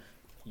know,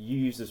 you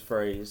use this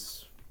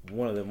phrase,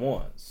 one of them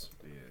ones.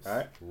 Yes. All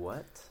right.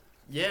 What?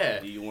 Yeah.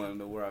 Do you want to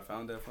know where I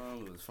found that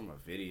from? It was from a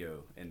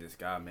video, and this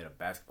guy made a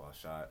basketball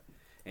shot,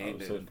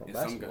 and, So from and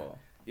basketball.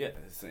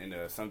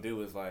 some dude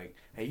was like,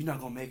 "Hey, you're not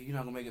gonna make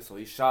it." So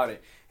he shot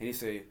it, and he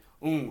said,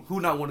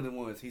 "Who not one of them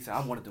ones?" He said,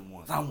 "I'm one of them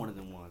ones. I was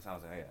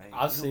like, hey,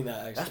 I've seen that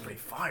actually. That's pretty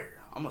fire.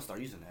 I'm gonna start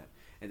using that."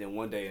 And then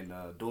one day in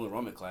dueling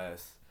Roman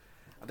class,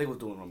 I think it was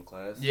dueling Roman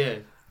class. Yeah.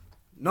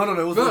 No,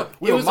 it was. No,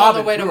 we it were was mobbing.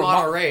 on the way to We were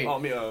Monterey.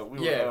 we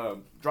were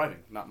driving,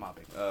 not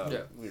mobbing.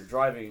 Yeah. We were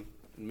driving.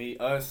 It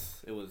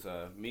was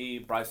me,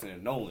 Bryson,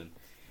 and Nolan,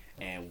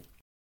 and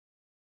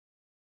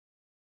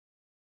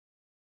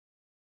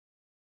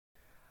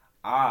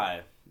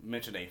I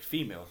mentioned a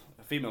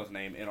female's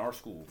name in our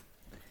school,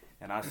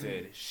 and I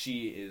said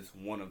she is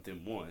one of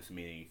them ones,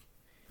 meaning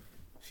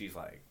she's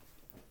it.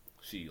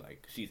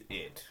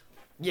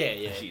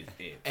 Yeah. She's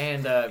it.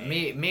 And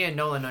me and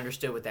Nolan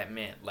understood what that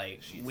meant.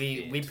 Like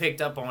we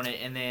picked up on it,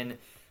 and then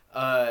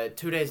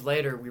 2 days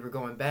later we were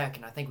going back,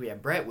 and I think we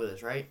had Brett with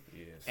us, right?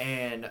 Yes.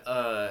 And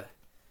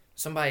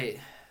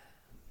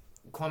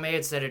Kwame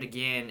had said it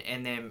again,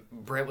 and then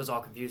Brett was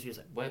all confused. He was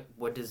like,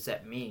 "What does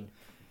that mean?"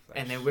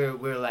 And then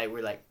we're like,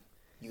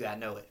 "You gotta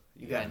know it.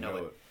 You gotta know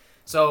it."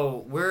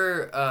 So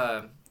we're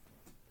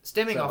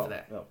stemming off of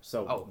that.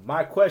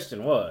 My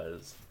question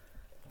was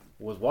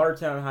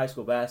Watertown High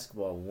School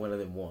basketball one of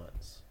them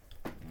ones?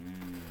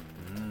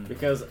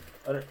 Because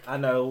I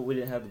know we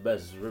didn't have the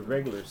best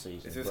regular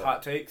season. Is this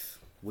hot takes?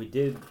 We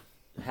did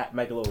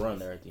make a little run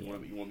there at the end.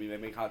 You want me to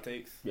make hot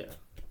takes? Yeah.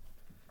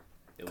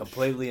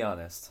 Completely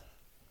honest.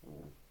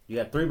 You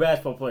got 3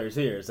 basketball players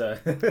here, so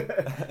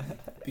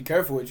Be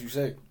careful what you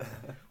say.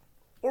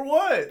 Or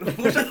what?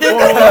 You're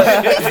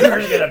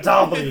gonna get a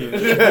top of you.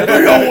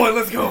 3-on-1,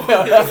 let's go.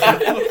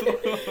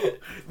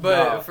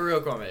 But for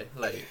real, Kwame,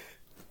 like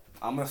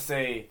I'm gonna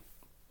say,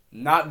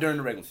 not during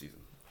the regular season.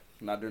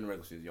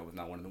 Y'all was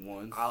not one of the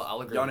ones.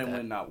 I'll agree Y'all with didn't that.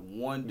 win not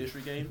one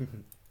district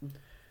game.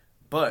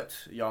 But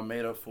y'all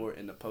made up for it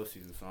in the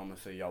postseason, so I'm gonna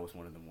say y'all was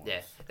one of them ones.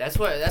 Yeah, that's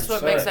what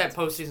makes that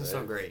postseason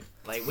so great.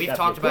 Like we've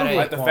talked about it.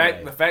 Like the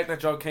fact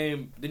that y'all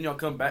didn't y'all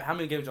come back? How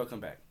many games y'all come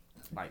back?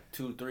 Like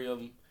 2, 3 of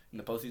them in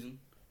the postseason.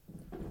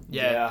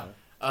 Yeah.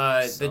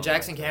 The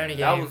Jackson County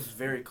game. That was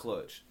very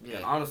clutch. Yeah.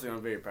 And honestly,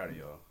 I'm very proud of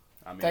y'all.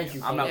 I mean, Thank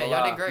you. I'm not gonna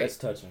y'all lie. did great. That's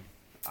touching.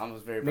 I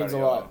was very proud Means of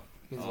a y'all. lot.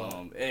 Means a lot.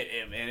 And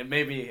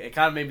it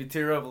kind of made me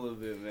tear up a little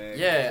bit, man.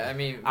 Yeah, I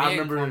mean, I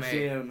remember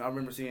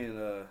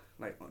seeing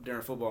like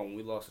during football when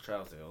we lost to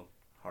Trousdale,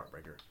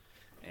 heartbreaker,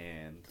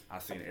 and I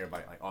seen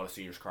everybody, like all the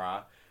seniors,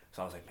 cry.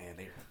 So I was like, man,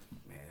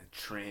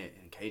 Trent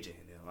and KJ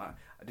and them.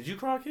 Did you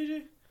cry,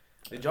 KJ?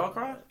 Did y'all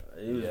cry?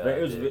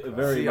 It was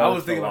very. See, I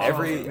was thinking about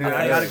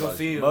I gotta go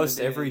see him. Most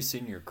every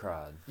senior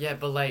cried. Yeah,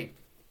 but like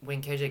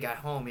when KJ got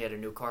home, he had a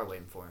new car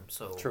waiting for him.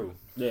 So True.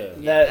 Yeah.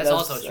 That's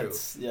also true.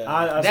 Yeah.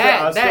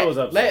 I still was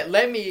upset.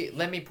 Let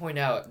me point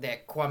out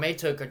that Kwame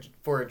took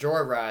for a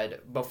joyride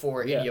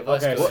before any of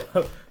us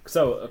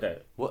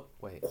could. What?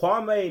 Wait.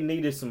 Kwame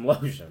needed some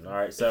lotion. All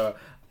right, so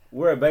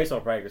we're at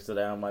baseball practice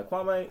today. I'm like,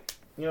 Kwame,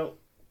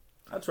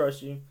 I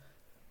trust you.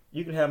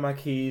 You can have my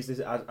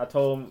keys. I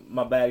told him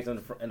my bag's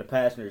in the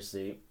passenger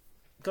seat.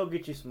 Go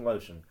get you some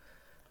lotion.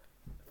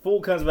 Fool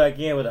comes back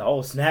in with a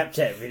whole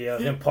Snapchat video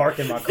of him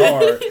parking my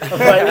car. I'm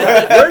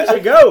like, where'd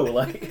you go?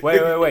 Like,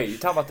 Wait. You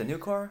talking about the new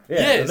car? Yeah,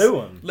 Yes. the new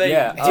one. Like,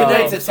 Yeah,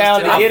 today to town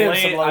to get him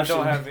some I lotion.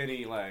 don't have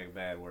any like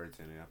bad words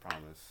in it. I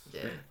promise.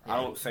 Yeah. I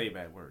don't say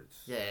bad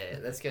words. Yeah,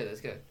 that's good.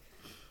 That's good.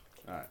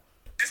 All right.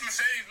 This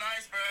Mercedes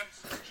nice,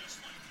 bro.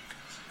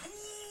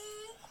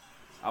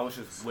 I was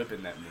just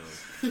whipping that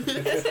mug.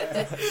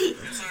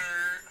 Yes, sir.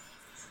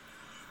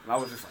 And I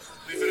was just like,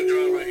 We finna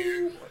drive right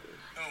here.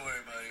 Don't worry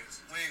about it.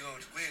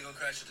 We ain't gonna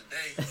crash it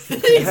today.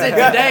 He said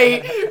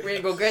today we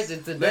ain't gonna catch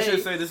it let's today.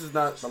 just say this is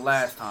not the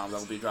last time that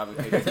we'll be driving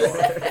KJ's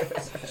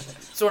car.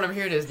 So what I'm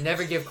hearing is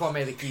never give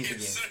Kwame the keys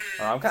Yes, again.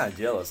 sir. I'm kind of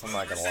jealous. I'm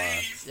not gonna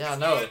lie. Yeah, I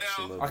know.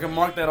 I can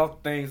mark that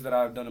off things that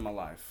I've done in my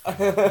life.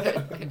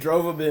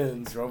 Drove a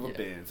Benz. Drove a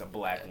Benz, a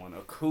black one,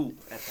 a coupe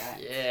at that.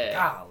 Yeah.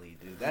 Golly,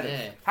 dude. That is,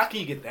 Yeah. how can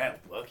you get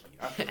that lucky?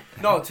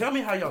 No, tell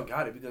me how y'all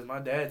got it, because my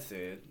dad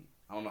said,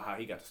 I don't know how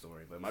he got the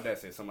story, but my dad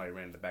said somebody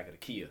ran in the back of the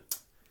Kia.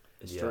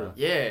 It's true.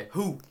 Yeah.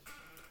 Who?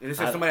 And it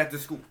said somebody at the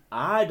school.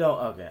 I don't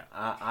know.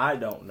 I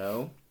don't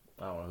know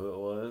who it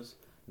was.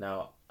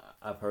 Now,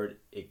 I've heard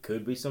it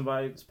could be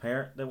somebody's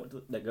parent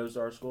that goes to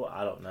our school.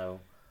 I don't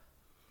know.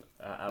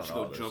 I don't know.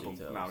 Go all those jump 'em.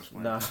 details.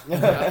 No, I'm just No.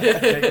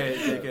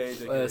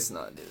 JK. Let's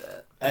not do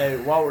that. Hey,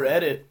 while we're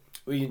at it,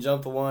 we can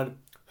jump the one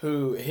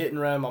who hit and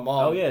ran my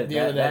mom. Oh, yeah, the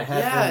other day. that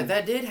happened. Yeah,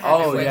 that did happen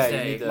Oh, yeah,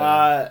 Wednesday. you need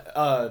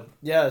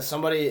to-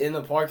 Somebody in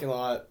the parking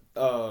lot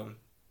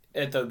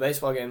at the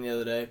baseball game the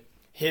other day.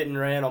 Hit and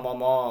ran on my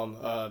mom.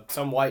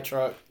 Some white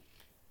truck,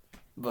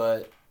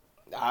 but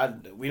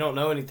we don't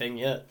know anything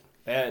yet.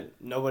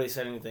 Nobody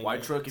said anything. White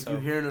yet, truck, if so. you're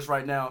hearing us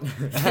right now,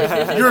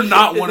 you're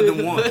not one of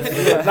them ones.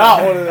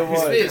 Not one of them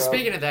ones. bro.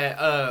 Speaking of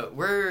that,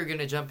 we're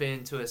gonna jump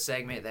into a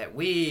segment that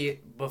we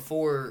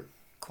before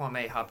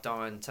Kwame hopped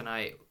on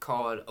tonight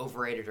called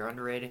overrated or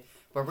underrated,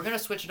 but we're gonna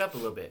switch it up a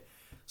little bit.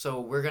 So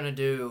we're gonna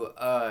do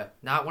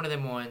not one of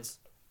them ones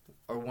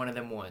or one of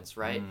them ones,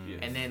 right? Yes.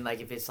 And then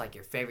like if it's like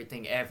your favorite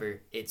thing ever,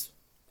 it's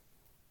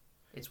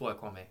what,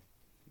 Kwame?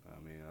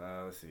 I mean,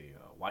 let's see,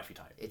 wifey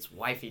type. It's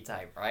wifey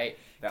type, right?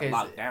 That 'Cause-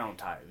 lockdown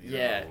type. you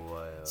Yeah.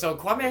 know? So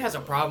Kwame has a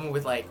problem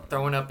with like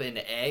throwing up in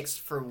eggs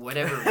for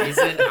whatever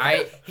reason.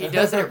 Alright, he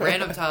does it at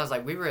random times.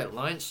 Like we were at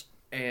lunch,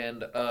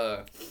 and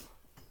so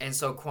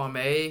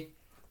Kwame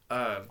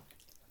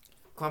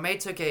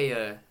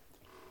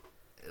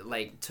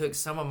took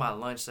some of my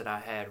lunch that I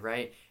had,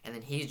 right, and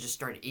then he just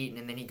started eating,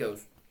 and then he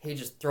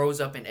just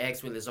throws up in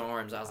eggs with his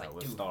arms. I was like,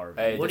 was dude,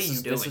 starving. Hey, what this are you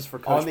is, doing? This is for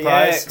On Coach the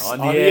Price. X. On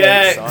On the the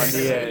X. X.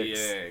 On the The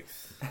X.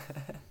 eggs.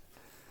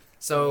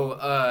 So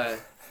I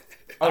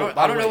by don't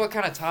the know way- what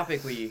kind of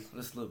topic we.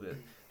 Just a little bit.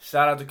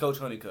 Shout out to Coach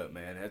Honeycutt,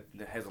 man.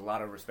 Has a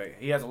lot of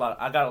respect. He has a lot.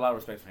 I got a lot of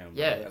respect for him.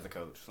 Yeah. As a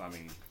coach. I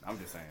mean, I'm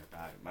just saying. All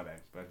right, my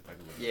bad. Back to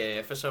what-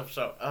 Yeah, for sure.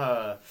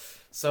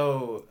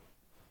 So,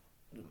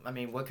 I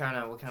mean, what kind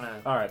of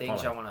All right,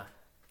 things Kwame. y'all wanna?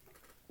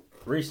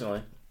 Recently,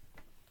 a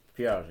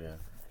few hours ago,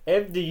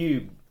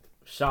 FDU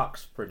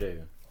shocks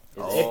Purdue. Is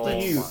Oh,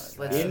 FDU?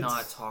 Let's in-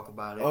 not talk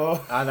about it.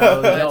 Oh. I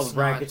know Let's y'all's not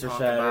brackets are talk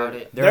about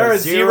shattered. it. There are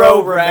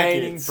zero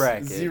brackets.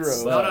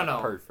 Zero. No.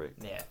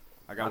 Perfect. Yeah.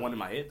 I got one in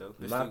my head though.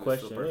 It's My still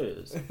question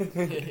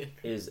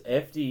perfect. is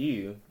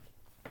FDU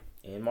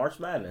in March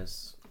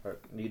Madness? Or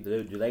do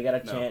they got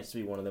a No. chance to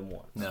be one of them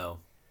ones? No.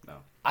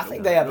 I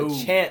think they have a No.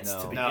 chance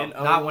No. to be. No,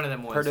 N-O. not one of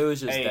them ones. Purdue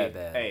is just Hey, that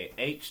bad. Hey,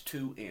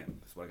 H2N.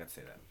 That's what I got to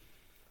say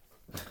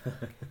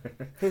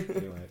that.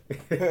 Anyway.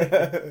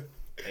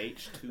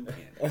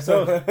 H2N.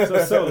 so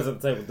is on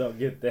the table. Don't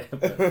get that.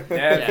 But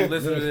Dad, if you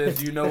listen to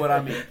this, you know what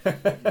I mean.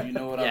 You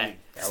know what I Yeah. mean.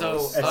 So,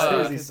 As soon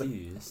as he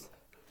Confused.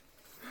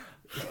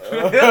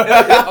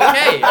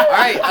 okay, all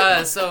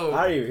right. So,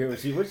 I didn't even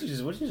hear what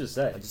you just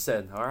say. I just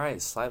said, all right,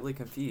 slightly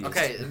confused.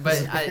 okay, but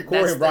Corey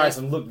that's and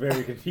Bryson looked very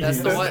that's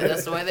confused.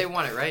 that's the way they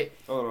want it, right?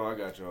 Hold on, I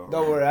got y'all.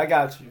 Don't worry, I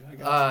got you.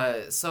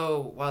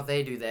 So while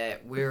they do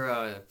that,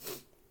 we're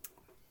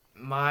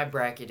my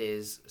bracket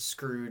is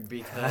screwed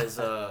because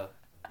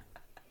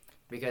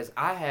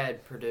I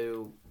had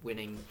Purdue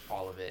winning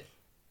all of it.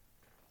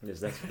 Yes,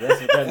 that's what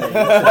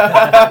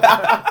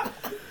that means.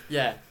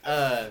 Yeah.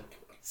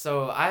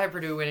 So I had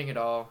Purdue winning it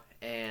all,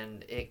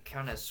 and it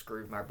kind of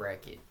screwed my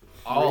bracket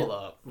all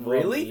up.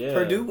 Really? Yeah.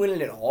 Purdue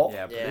winning it all?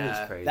 Yeah, Purdue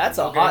Yeah. is crazy. That's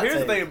a Okay, hot here's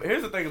the take. thing.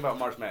 Here's the thing about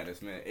March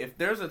Madness, man. If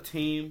there's a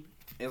team,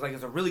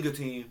 it's a really good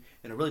team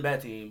and a really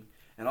bad team,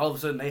 and all of a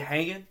sudden they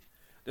hanging,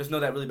 just know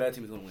that really bad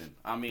team is gonna win.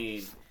 I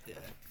mean,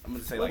 I'm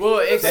gonna say like Well,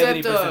 except,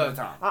 70% of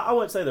the time. I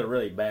wouldn't say they're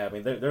really bad. I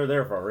mean, they're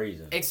there for a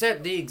reason.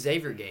 Except the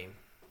Xavier game.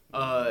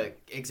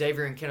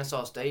 Xavier and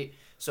Kennesaw State.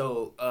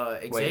 So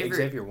Wait,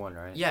 Xavier won,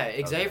 right? Yeah,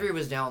 Okay. Xavier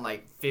was down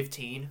like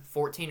 14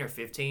 or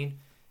 15.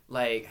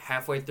 Like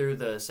halfway through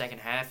the second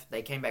half,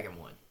 they came back and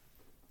won.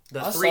 The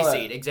I saw 3 that.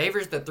 seed.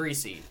 Xavier's the 3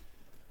 seed.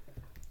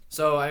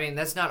 So I mean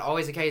that's not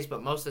always the case,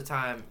 but most of the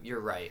time you're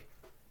right.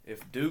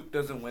 If Duke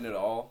doesn't win it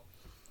all,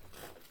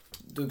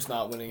 Duke's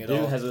not winning it Duke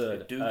all. has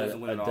if Duke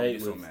doesn't win a it all, I'll date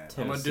be so with mad.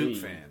 I'm a Tennessee,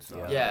 Duke fan,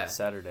 so Yeah.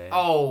 Saturday. I'm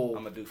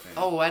Oh, a Duke fan.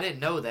 I didn't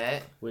know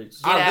that. which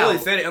Get I really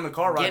out. said it in the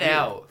car right Get here.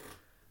 out.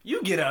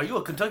 You get out. You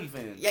a Kentucky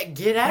fan. Yeah,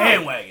 get out.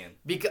 Bandwagon.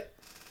 Because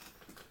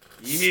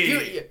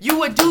Yeah.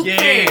 you a Duke Yeah.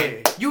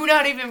 fan. You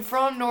not even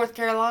from North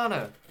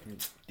Carolina.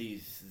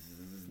 These.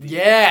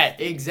 Yeah,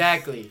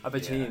 exactly. I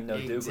bet you didn't know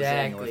Duke was in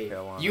Exactly. North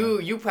Carolina.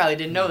 You probably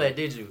didn't know that,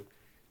 did you?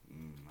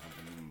 Mm.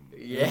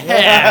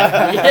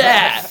 Yeah.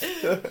 Yeah. Let's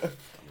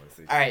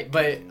see. All right,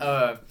 but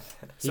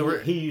so we're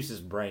he uses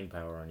brain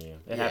power on you.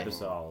 It Yeah. happens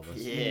to all of us.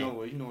 Yeah. You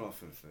know what I'm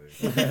finna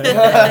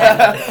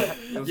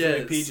say. Let's Yes.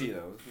 say PG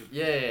though.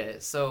 yeah.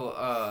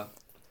 So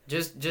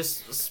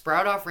just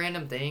sprout off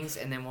random things,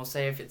 and then we'll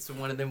say if it's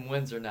one of them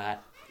ones or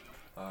not.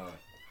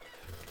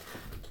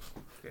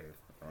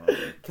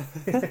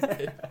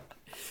 Okay.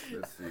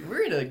 Let's see.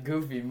 We're in a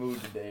goofy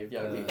mood today. If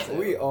y'all can tell.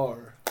 We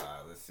are.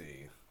 Let's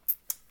see.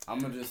 I'm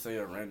gonna just say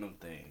a random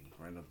thing.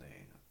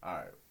 All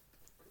right.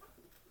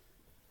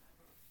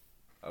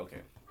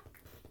 Okay.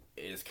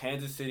 Is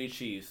Kansas City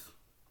Chiefs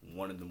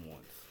one of them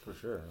ones? For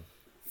sure.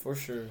 For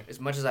sure. As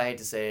much as I hate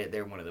to say it,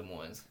 they're one of them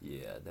ones.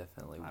 Yeah,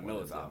 definitely. I one know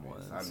of it's them obvious.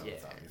 ones. I know it's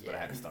Yeah, obvious, but I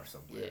had to yeah. start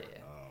somewhere.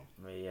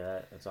 Yeah. I mean, yeah,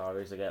 it's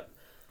obvious. I got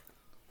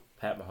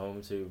Pat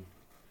Mahomes who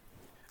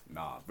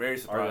Nah, very are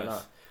they surprised.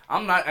 not?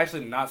 I'm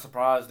not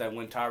surprised that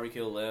when Tyreek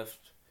Hill left,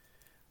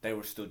 they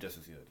were still just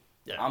as good.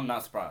 Yeah. I'm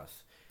not surprised.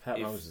 Pat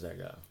If- Mahomes is that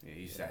guy. Yeah,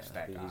 he's Yeah,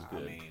 that he's guy. I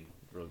good. mean,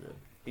 Real good.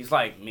 he's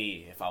like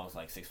me if I was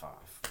like 6'5".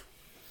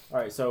 All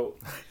right, so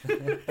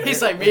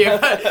He's like me.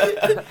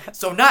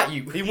 So not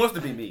you. He wants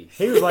to be me.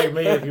 he was like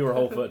me if you were a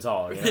whole foot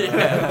taller. You know?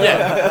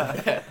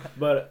 Yeah.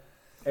 But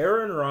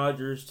Aaron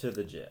Rodgers to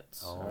the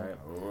Jets. Oh. All right.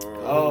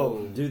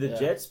 Oh. Do the Yeah.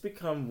 Jets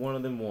become one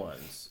of them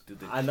ones? Do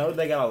the I know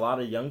they got a lot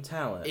of young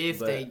talent. If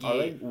but they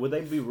get- would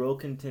they be real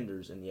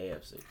contenders in the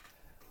AFC?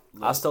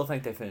 I still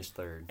think they finished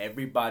third.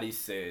 Everybody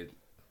said,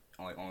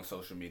 like on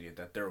social media,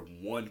 that they're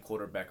one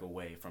quarterback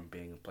away from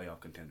being playoff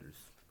contenders.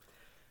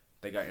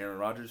 They got Aaron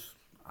Rodgers.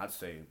 I'd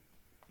say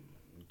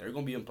they're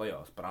gonna be in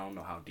playoffs, but I don't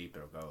know how deep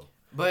they'll go.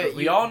 But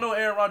We all know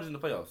Aaron Rodgers in the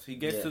playoffs. He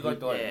gets Yeah, to the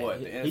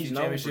NFC He's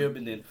known Championship,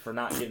 and then for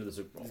not getting to the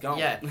Super Bowl. he's gone.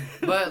 Yeah,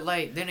 but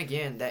like then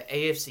again, that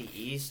AFC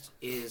East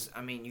is.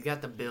 I mean, you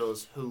got the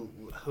Bills who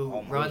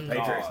Oh my run God.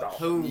 Patriots don't.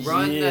 who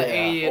run Yeah, the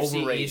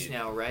AFC overrated. East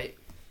now, right?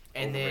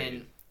 And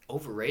then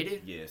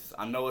overrated. Yes,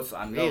 I know.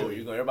 I know.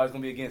 Really? Everybody's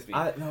gonna be against me.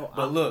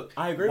 But look,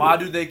 I agree. why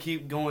with do they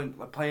keep going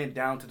playing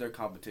down to their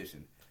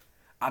competition?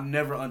 I've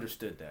never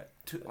understood that.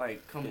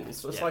 Come on.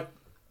 It's Yeah. like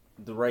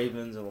the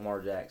Ravens and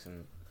Lamar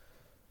Jackson.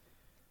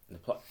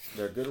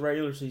 They're a good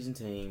regular season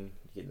team.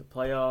 Get in the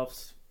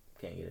playoffs,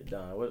 can't get it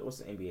done. What's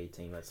the NBA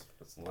team? That's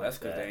Well, that's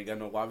because they ain't got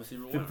no wide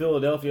receiver. one.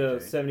 Philadelphia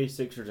Okay.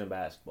 76ers in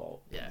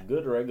basketball. Yeah.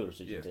 Good regular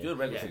season Yes, team. good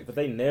regular Yeah. season. But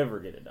they never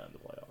get it done in the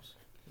playoffs.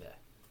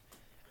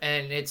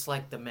 And it's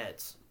like the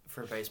Mets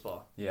for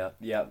baseball. Yeah.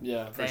 Yeah,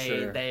 for They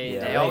sure. they,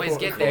 Yeah. they always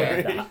get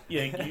there.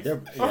 Yankees.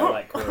 They're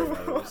like Corey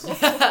knows.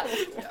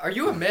 Are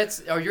you a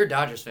Mets? Or you're a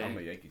Dodgers I'm a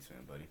fan? Yankees fan,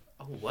 buddy.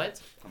 Oh,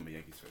 what? I'm a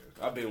Yankees fan.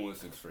 I've been one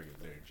since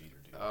freaking Derek Jeter,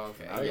 dude. Oh,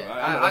 okay. I- Yeah. I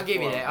know I'll that's give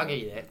you far, that. I'll man.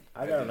 give you that.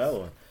 I got another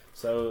one.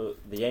 So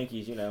the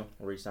Yankees,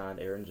 re-signed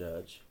Aaron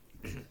Judge.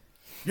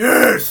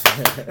 Yes.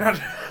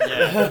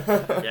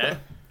 Yeah. Yeah.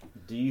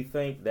 Do you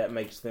think that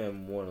makes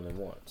them one of them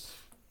ones?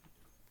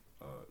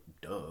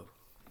 Duh.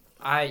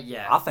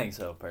 Yeah. I think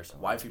so,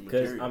 personally. Wifey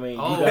Because material. I mean,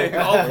 Oh, you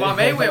got-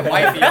 Kwame went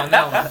wifey on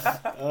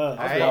that one.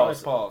 Uh,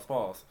 Pause.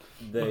 Pause.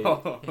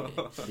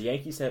 the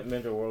Yankees haven't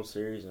been to a World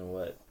Series in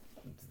what?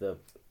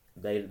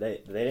 They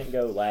didn't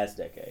go last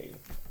decade.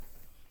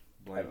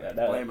 Blame That-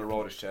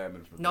 Aroldis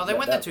Chapman. For No, they That-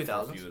 went the that-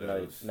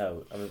 2000s.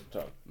 No, I'm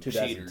talking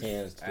Cheaters.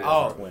 2010s to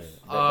Oh, 2020. They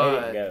uh,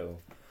 didn't go,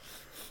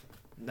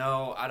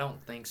 No, I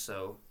don't think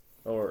so.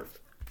 or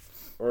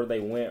they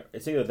went.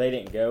 It's either they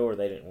didn't go or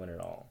they didn't win at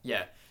all.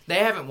 Yeah, they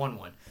haven't won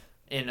one,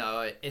 and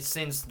it's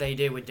since they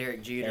did with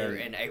Derek Jeter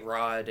And- and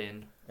A-Rod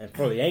and And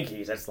for the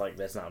Yankees, that's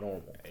not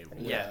normal.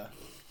 yeah.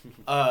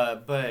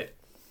 But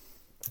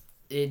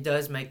it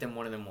does make them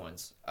one of them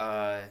ones.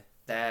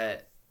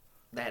 That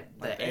Like,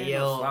 the they ain't no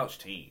AL. slouch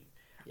team.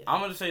 Yeah.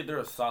 I'm gonna say they're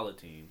a solid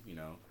team,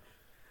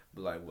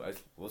 but like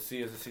we'll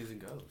see as the season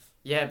goes.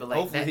 Yeah, but like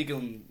Hopefully that, he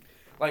can.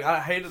 Like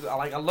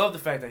I love the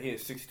fact that he had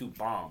 62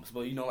 bombs,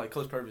 but like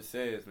Coach Purvis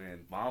says,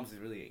 man, bombs is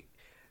really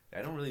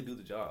they don't really do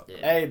the job. Yeah.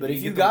 Hey, but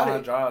if you get got the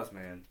it, drives,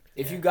 man.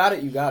 if you got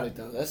it, you got it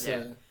though. That's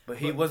Yeah. But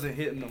he wasn't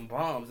hitting them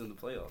bombs in the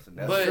playoffs, and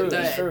that's But true,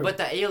 that's true. but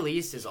the AL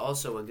East is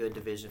also a good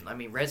division. I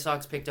mean, Red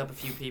Sox picked up a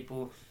few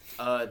people.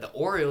 The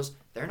Orioles,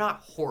 they're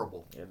not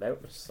horrible. Yeah, they were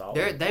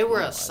solid. They were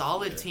team a last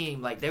solid year.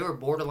 team. Like they were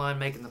borderline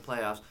making the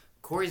playoffs.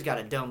 Corey's got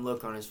a dumb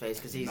look on his face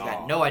because he's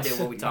got Nah. no idea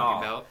what we're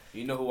talking Nah. about.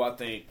 You know who I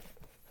think?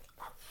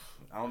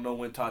 I don't know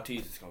when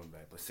Tatis is coming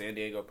back, but San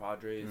Diego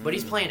Padres. But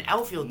he's playing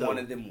outfield though One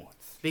of them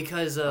once.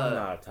 because I'm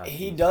not a Tatis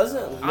he guy.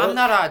 doesn't. I'm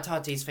not a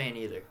Tatis fan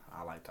either.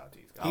 I like Tatis.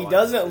 I He like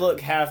doesn't Tatis.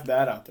 look half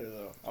bad out there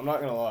though. I'm not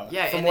gonna lie.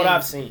 Yeah, from and what then-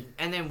 I've seen.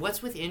 And then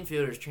what's with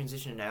infielders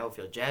transitioning to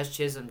outfield? Jazz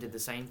Chisholm did the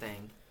same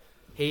thing.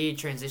 He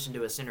transitioned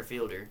to a center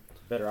fielder.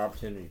 Better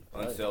opportunity. to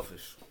play.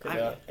 Unselfish.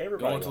 Yeah.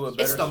 Everybody Going to a wants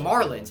It's better the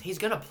spot. Marlins. He's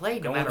gonna play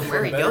no Going matter to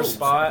where a he better goes.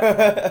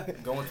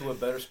 spot. Going to a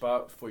better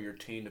spot for your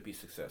team to be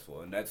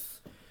successful, and that's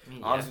I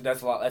mean, honestly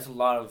that's a lot. That's a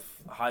lot of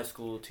high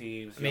school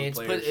teams. I mean, young it's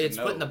players should it's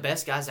know. putting the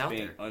best guys out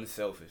being there.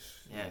 unselfish.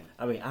 Yeah.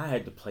 I mean, I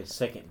had to play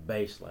second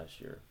base last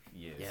year.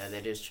 Yes. Yeah,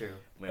 that is true.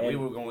 Man, we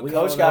were going. we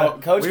Coach all got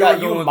know- Coach we got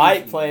were you going and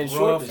Mike through playing some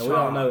short rough this And we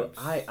all know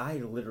times. I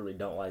literally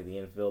don't like the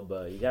infield,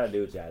 but you gotta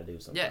do what you gotta do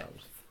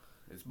sometimes.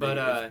 It's But,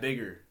 it's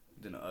bigger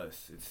than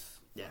us. It's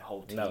Yeah. the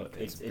whole team. No,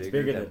 thing. it's bigger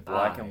bigger than than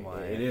black I. and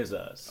white. It is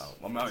us.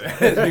 Oh, I'm not,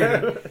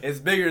 it's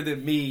bigger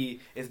than me.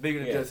 It's bigger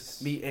than Yes.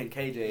 just me and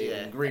KJ Yeah.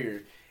 and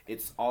Greer.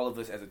 It's all of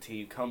us as a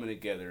team coming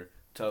together.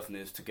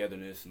 Toughness,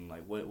 togetherness, and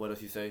like what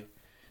else you say?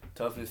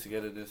 Toughness,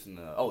 togetherness, and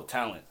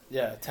talent.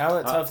 Yeah,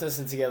 talent, Uh, toughness,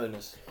 and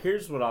togetherness.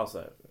 Here's what I'll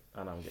say.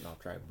 I know I'm getting off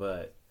track,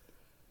 but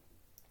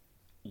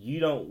you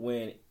don't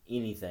win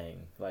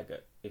anything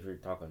if you're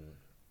talking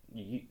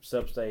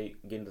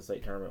sub-state, getting to the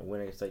state tournament,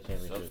 winning a state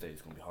championship.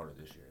 Sub-state's gonna be harder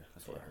this year.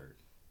 That's what I heard.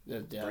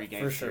 Yeah,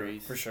 3-game for sure,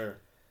 series. for sure.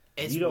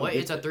 It's You don't what?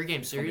 get It's a that.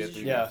 3-game It's gonna be a series.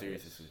 three-game Yeah.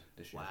 series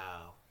this year.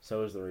 Wow.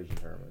 So is the region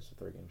tournament. It's a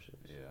 3-game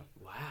series. Yeah.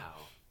 Wow.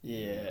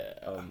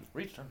 Yeah.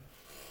 Reach tournament.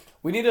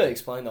 We need to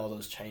explain all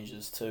those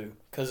changes too,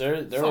 because there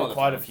Some were of the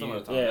quite a time, some few.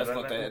 of the time. Yeah, That's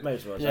not that. may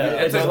as well. Yeah,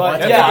 That it's took- like-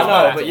 that yeah, took I us know,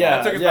 about- but yeah,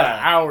 It took us yeah. about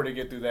an hour to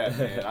get through that,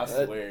 man. I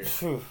swear.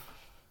 Phew.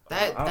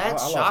 That I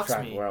lost shocks track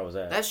of me. where I was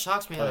at. That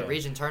shocks me how the Playing.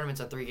 region tournament's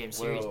a 3-game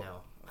series Well,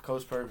 now.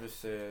 Coach Purvis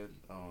said,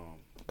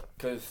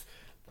 cause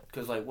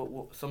like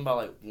something about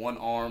like one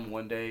arm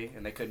one day,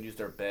 and they couldn't use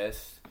their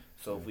best,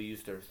 so if we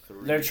used their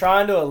 3. They're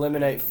trying to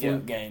eliminate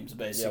fluke games,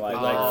 basically,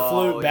 like- like Oh,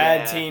 fluke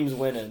bad yeah. teams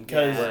winning.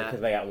 Because Yeah.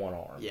 Because they got one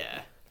arm.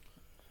 Yeah.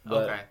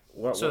 But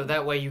Okay. So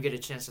that way you get a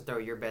chance to throw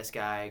your best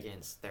guy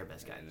against their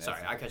best guy. And Sorry,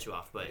 that's- I cut you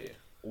off, but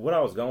what I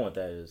was going with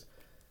that is,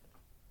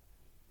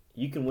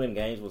 you can win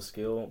games with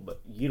skill,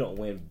 but you don't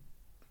win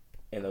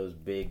in those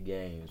big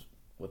games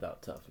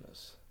without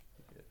toughness.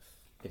 Yes.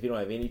 If you don't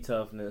have any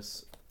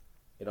toughness,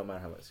 it don't matter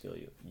how much skill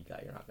you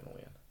got, you're not going to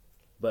win.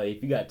 But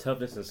if you got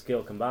toughness and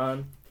skill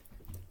combined,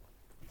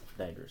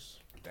 dangerous.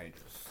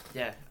 Dangerous.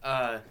 yeah.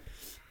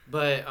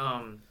 But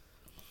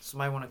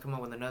somebody want to come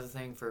up with another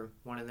thing for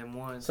one of them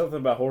ones? Something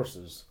about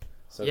horses.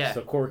 So, Yeah.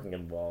 so corking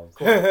involved.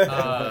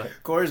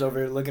 Corey's over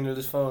here looking at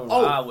his phone.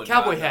 I Oh, would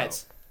cowboy not know.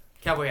 hats.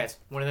 Cowboy hats.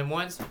 One of them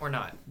ones or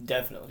not?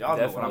 Definitely. Y'all know what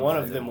Definitely I'm One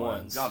gonna of say. them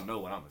ones. Y'all know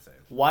what I'm gonna say.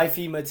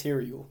 Wifey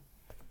material.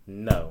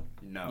 No.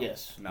 No.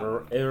 Yes.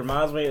 No. It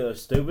reminds me of the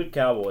stupid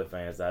cowboy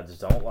fans that I just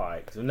don't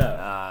like. So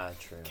no.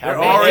 True. They're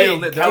Wait, already,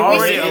 wait, they're can we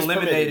already skip-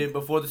 eliminated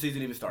before the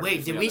season even started. Wait,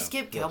 So did y'all we know.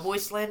 skip cowboy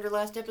slander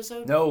last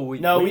episode? No, we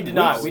did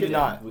not. We did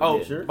not. Oh,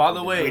 did. Sure. by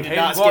the way, We did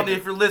Hayden not skip Walton, it.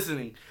 if you're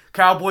listening,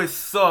 Cowboys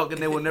suck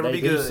and they will never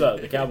They be do good. suck.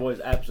 The Cowboys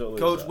absolutely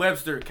Coach suck.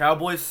 Webster,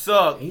 Cowboys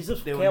suck. He's a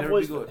They will never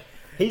Cowboys. be good.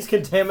 He's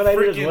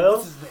contaminated as Freaking, well.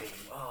 what's his name?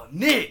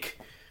 Nick.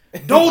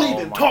 Don't Oh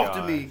even my talk to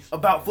gosh. me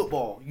about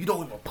football. You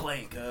don't even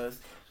play, cuz.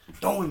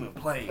 Don't even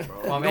play,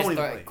 bro. Don't even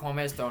play.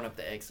 Kwame's throwing up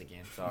the X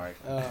again. Sorry.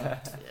 Yeah.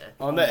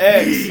 On the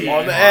X.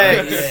 On the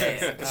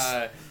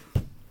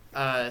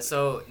X.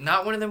 So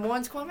not one of them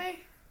ones, Kwame?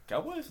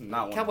 Cowboys?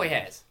 Not one. Cowboy of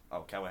them. hats.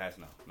 Oh, Cowboy hats?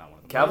 No, not one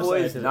of them.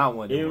 Cowboys not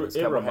one of It- them ones.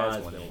 it Cowboy reminds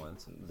has one of me. them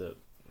ones.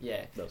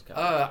 Yeah. Those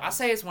Cowboys. I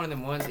say it's one of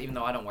them ones, even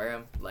though I don't wear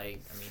them.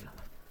 Like, I mean.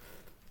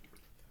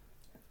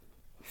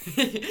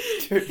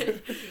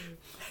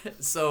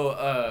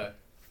 So,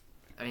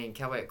 I mean,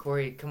 Cowboy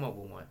Corey, come up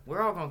with one.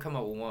 We're all gonna come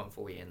up with one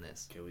before we end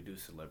this. Can we do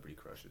celebrity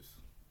crushes?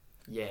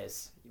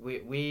 Yes,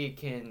 we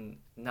can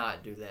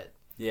not do that.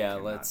 Yeah,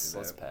 Cannot let's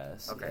do that.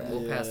 pass. Okay, Yeah.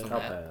 we'll pass on I'll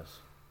that. pass.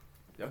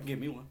 Y'all can give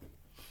me one.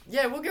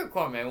 Yeah, we'll give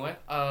Kwame one.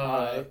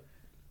 Alright.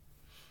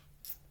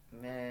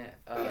 Man,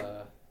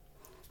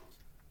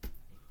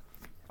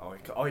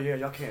 Oh yeah,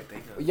 y'all can't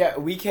think of it. Yeah,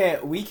 we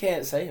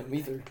can't say him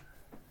either.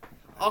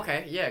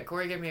 okay, yeah,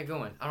 Corey gave me a good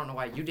one. I don't know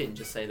why you didn't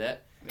just say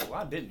that. Yeah,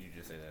 why didn't you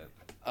just say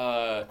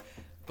that?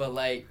 But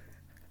like,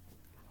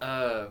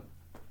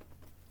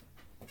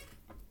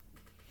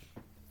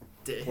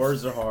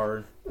 Words are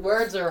hard.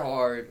 Words are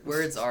hard.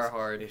 Words are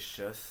hard. It's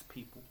just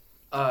people.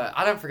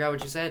 I don't forget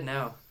what you said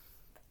now.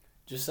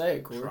 Just say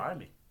it, Corey. Try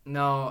me.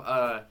 No,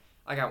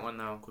 I got one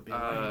though. Quit being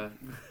lame.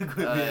 Quit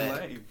being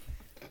lame.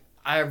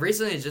 I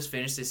recently just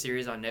finished this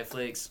series on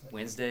Netflix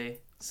Wednesday.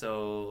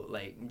 So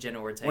like Jenna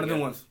Ortega. One of them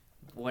ones.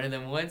 One of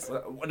them ones.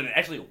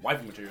 Actually,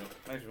 wifey material.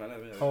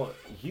 Actually, Hold on.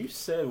 You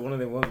said one of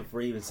them ones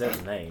before you even said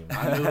the name.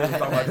 I knew he was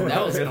talking about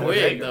That was Jenna quick,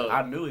 Ortega. though.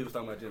 I knew he was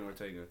talking about Jenna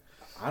Ortega.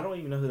 I don't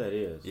even know who that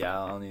is.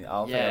 Yeah, I don't think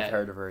Yeah. I've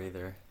heard of her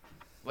either.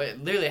 Wait,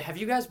 literally, have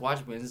you guys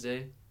watched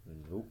Wednesday?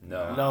 Nope.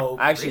 No. No.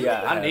 Actually, Really?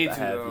 yeah, I need I to,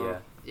 have, though. yeah.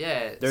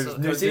 Yeah. There's so,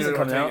 new Because season Jenna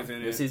coming out. Ortega's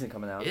in New it. season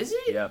coming out. Is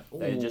it? Yeah,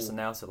 they Ooh. just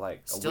announced it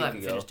like a Still week haven't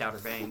ago. finished Outer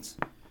Banks.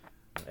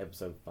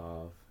 Episode 5.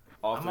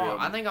 All I'm three on. of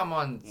I them. think I'm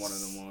on. One of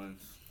them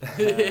ones. Y'all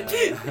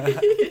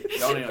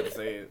Y'all don't have to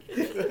say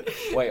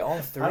it. Wait, all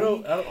three? I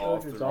don't know All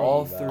what you're three. talking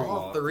All about. three.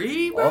 All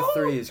three, bro. All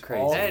three is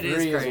crazy. All That is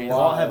three crazy.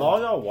 Y'all, have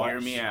all y'all watched?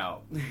 Hear me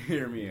out.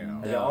 Hear me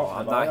out. No,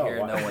 I'm not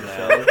hearing no one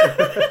now.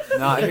 now.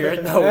 Not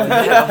hearing no one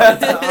I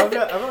now.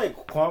 feel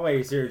like Kwame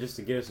is here just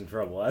to get us in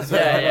trouble. That's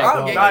Yeah, what yeah.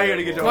 I'm Okay. not here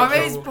to get y'all in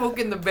Kwame's trouble.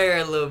 poking the bear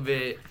a little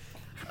bit.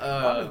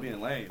 I'm just being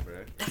lame, bro.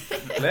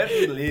 Let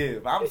me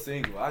live. I'm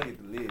single. I get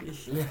to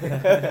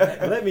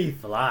live. Let me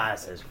fly,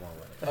 says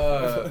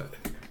Kwame.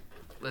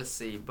 Let's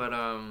see, but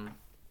man,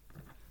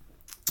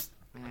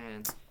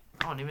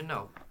 I don't even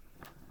know.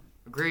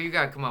 Greer, you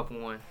gotta come up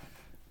with one.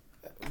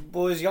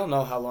 Boys, y'all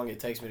know how long it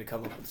takes me to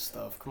come up with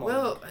stuff. Come on.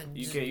 Well,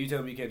 You can't. You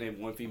tell me you can't name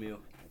one female,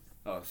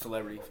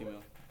 celebrity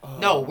female.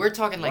 no, we're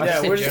talking like Yeah,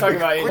 just in we're just general.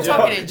 talking about in We're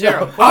general. talking in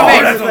general. Oh,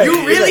 Kwame, that's what you it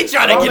is. really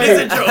trying to get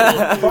us in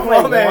trouble.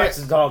 Kwame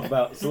wants to talk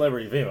about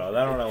celebrity females.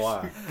 I don't know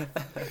why.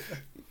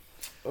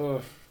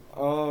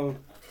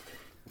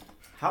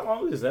 How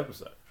long is this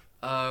episode?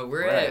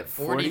 We're at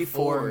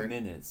 44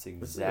 minutes This is a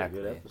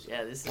exactly. good episode.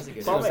 Yeah, this is a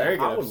good Kwame, episode. very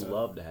good I would episode.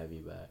 love to have you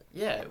back.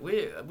 Yeah,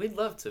 we'd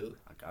love to.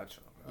 I got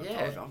you. Yeah.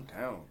 I told you I'm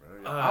down,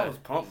 bro. Uh, I was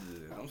pumped to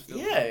this. I'm still.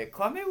 Yeah,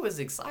 Kwame was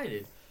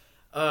excited.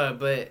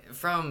 But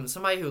from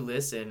somebody who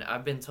listened,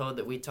 I've been told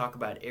that we talk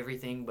about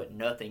everything but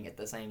nothing at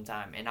the same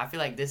time, and I feel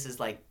like this is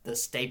like the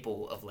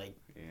staple of like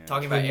Yeah.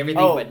 talking about Can you-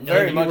 everything Oh, but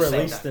very nothing. much Can you so. at the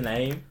release same the time.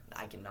 name?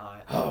 I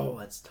cannot. Oh,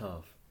 that's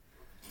tough.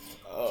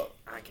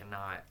 I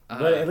cannot.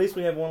 But at least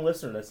we have one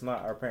listener that's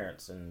not our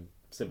parents and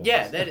siblings.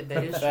 Yeah, that is true.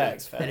 Facts,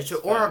 That is facts, true.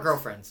 Or our facts.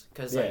 girlfriends,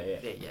 because Yeah,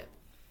 like, yeah. yeah.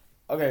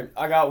 Okay,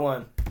 I got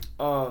one.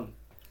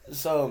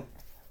 So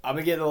I've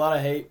been getting a lot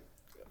of hate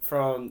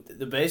from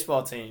the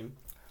baseball team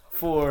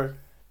for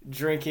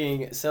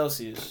drinking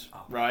Celsius,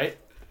 right?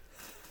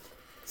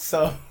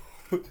 So,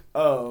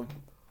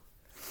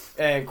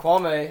 and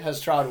Kwame has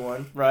tried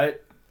one, right?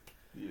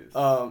 Yes.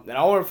 And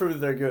I want to prove that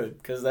they're good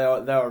because they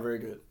are very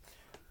good.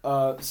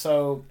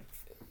 So,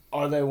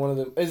 are they one of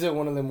them? Is it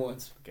one of them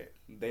ones? Okay.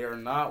 They are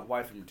not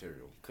wifey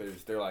material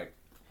because they're like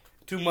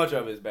Too much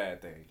of it is a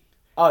bad thing.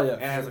 Oh yeah.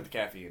 And it has like the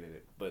caffeine in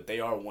it. But they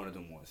are one of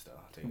them ones though.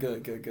 I'll tell you.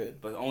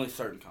 Good. But only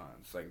certain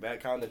kinds. Like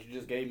that kind that you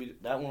just gave me,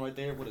 that one right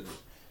there, what is it?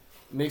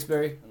 Mixed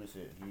berry Let me see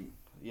it.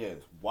 Yeah,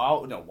 it's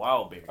wild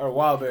berry. or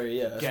wild berry,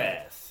 yeah. That's right.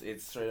 Gas.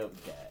 It's straight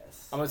up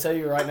gas. I'm gonna tell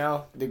you right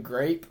now, the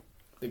grape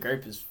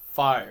is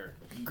fire.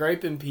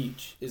 Grape and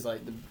peach is like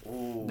the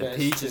Ooh. The best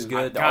peach is too.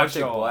 good. The got Arctic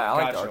y'all. Blast. I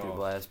like Got the Arctic y'all.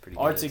 Blast pretty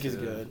good. Arctic is too.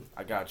 good.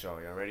 I got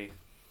y'all. Y'all ready?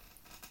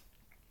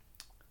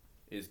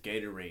 Is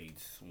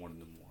Gatorade's one of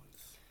them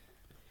ones?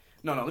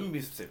 No. Let me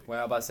be specific. Well,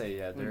 I'm about to say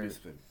yeah. Let me They're be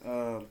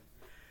specific.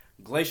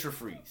 Glacier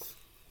Freeze.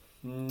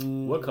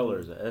 What color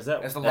is that? Is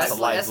that That's the That's light.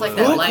 light That's like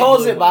blue. that Who light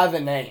calls blue it by one. the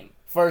name?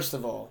 First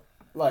of all,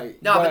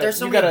 like No, but there's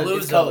so many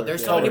blues though. though.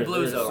 There's so many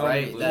blues though, So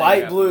right? many That-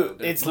 Light blue.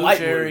 There's It's blue light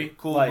cherry, blue.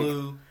 cool Like,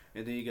 blue,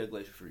 and then you got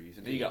Glacier Freeze,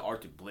 and then you got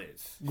Arctic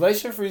Blitz.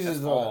 Glacier Freeze That's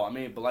is all. the I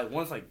mean, but like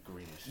one's like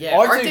greenish. Yeah,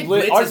 Arctic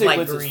Blitz. is Arctic like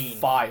Blitz green. is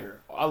fire.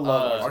 I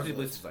love Arctic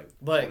Blitz is like. one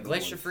But of them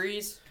Glacier ones.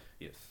 Freeze,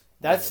 Yes.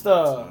 That's one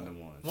of the. them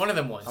ones. one of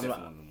them ones. I'm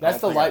Definitely not- one of them That's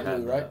ones. the I don't light think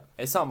I've blue, had right?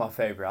 It's not my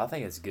favorite. I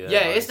think it's good.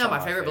 Yeah, but it's not my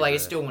favorite, but like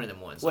it's favorite. still one of them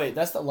ones. Wait,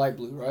 that's the light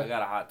blue, I right?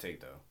 got a hot take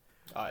though.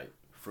 All right.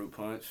 Fruit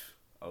punch,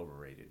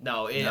 overrated.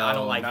 No, I No,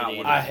 don't like not it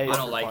one either. of I hate I don't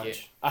fruit like punch.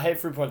 it. I hate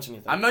fruit punch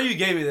anything. I know you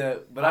gave me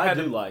that, but I I had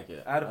do to. like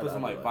it. I had to put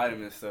some do like it.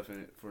 vitamin stuff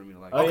in it for me to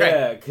like. Oh Okay.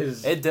 yeah,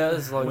 because It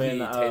does look when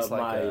taste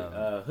my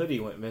like hoodie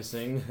went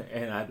missing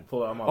and I had to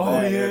pull out my Oh,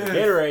 bag, yeah. there's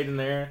Gatorade in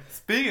there.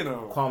 Speaking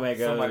of Kwame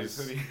somebody's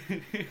goes-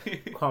 hoodie.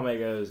 Kwame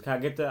goes, "Can I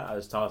get that?" I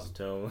just toss it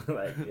to him.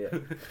 Like, yeah.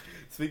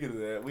 Speaking of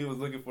that, we was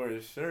looking for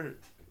his shirt.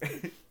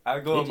 I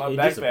go in my It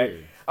backpack.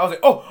 disappeared. I was like,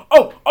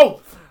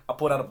 oh! I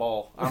pulled out a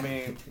ball. I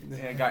mean,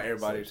 and got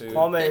everybody too.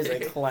 Kwame is a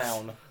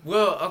clown.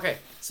 Well, okay.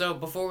 So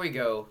before we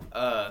go,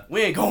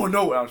 We ain't going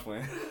nowhere. I was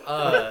playing.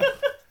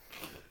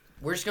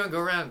 we're just gonna go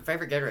around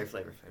favorite Gatorade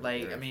flavor.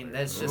 Like, I Gatorade mean, flavor.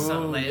 that's just Ooh,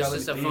 something. Like, it's Jelly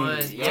just a beans.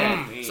 fun.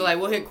 Yeah. Jelly So like,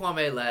 we'll hit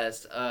Kwame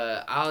last.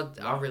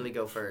 I'll really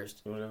go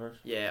first. You want to go first?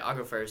 Yeah, I'll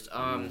go first. Ooh,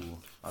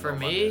 I For know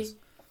mine me, is.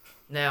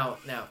 now,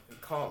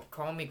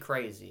 call me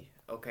crazy,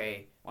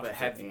 okay? Why But don't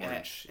you have say you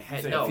orange? had,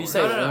 If you say no, If you orange,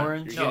 say no, no,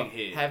 orange, you're no. getting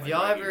hit, Have like,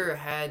 y'all right ever here.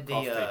 had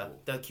Cough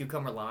the table.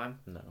 cucumber lime?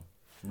 No.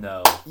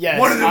 No. Yes,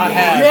 One of them I ones.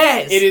 have.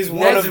 Yes, It is one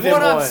that's of them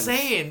what I'm ones.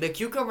 saying. The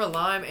cucumber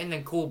lime and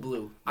then cool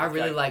blue. I My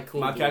really calc- like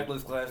cool My blue.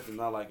 calculus class did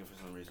not like it for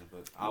some reason,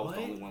 but I was the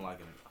What? only one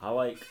liking it. I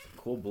like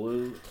Cool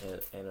Blue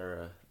and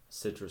our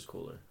citrus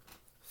cooler.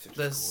 The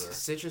Citrus cooler.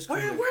 citrus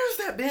Where, cooler. where's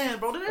that been,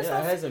 bro? Did that Yeah, it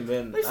stuff? hasn't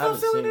been. they I still haven't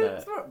selling seen it?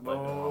 that. Stop- Like,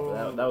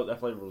 Oh. that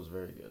flavor was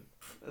very good.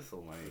 That's so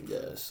lame.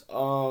 Yes.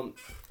 I'm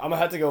gonna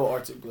have to go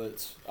Arctic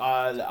Blitz.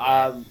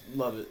 I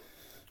love it.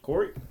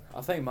 Corey?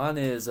 I think mine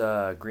is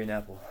green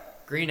apple.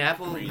 Green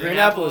apple. Green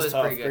apple is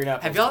tough. pretty good. Green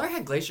apple Have is y'all tough. ever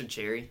had glacier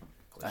cherry?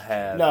 I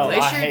have. No, I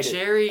Glacier hate it.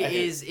 cherry I hate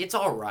is it's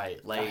all right.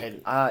 I Like hate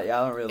it. Yeah, I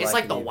don't really. it's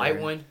like like the it white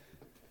either. one.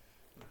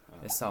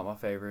 It's not my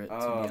favorite, to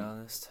be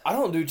honest. I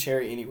don't do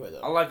cherry anyway I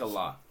though. like a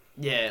lot,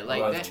 Yeah, like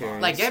love that,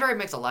 cherries. like Gatorade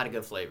makes a lot of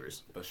good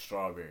flavors. but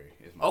strawberry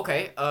is my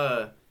Okay,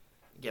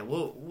 yeah,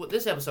 we'll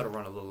this episode will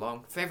run a little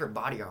long. Favorite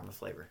body armor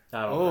flavor?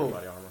 I don't Oh. like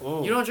body armor.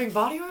 Ooh. You don't drink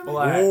body armor?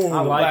 Black. I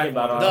like it,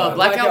 but I The don't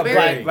blackout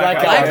berry.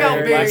 Blackout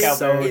berry Blackout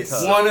so berry. is tough.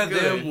 so One of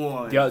good. them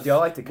ones. Do y'all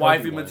like the Kobe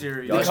Wifey one?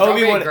 material. The The Kobe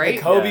strawberry one. grape?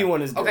 The Kobe Yeah.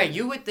 one is good. Okay,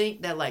 you would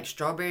think that like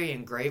strawberry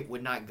and grape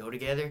would not go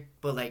together,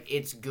 but like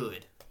it's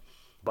good.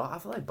 But I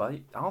feel like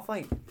I don't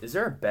think. Is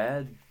there a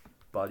bad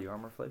body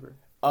armor flavor?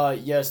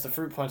 Yes, the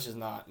fruit punch is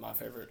not my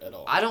favorite at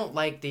all. I don't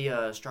like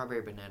the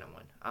strawberry banana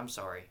one. I'm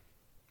sorry.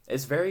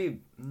 It's very.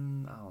 I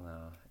don't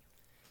know.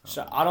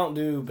 So I don't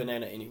do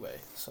banana anyway.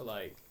 So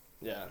like,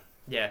 yeah.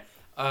 Yeah.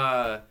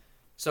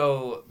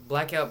 So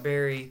blackout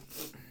berry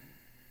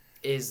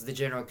is the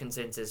general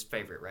consensus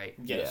favorite, right?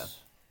 Yes.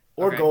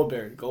 Or Okay.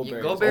 Goldberry.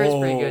 Goldberry. Goldberry's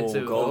pretty good Oh,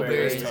 too. Goldberry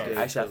Goldberry is is tough. good.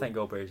 Actually, I too. think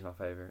Goldberry's my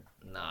favorite.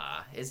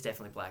 Nah, it's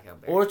definitely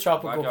blackout berry. Or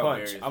tropical Blackout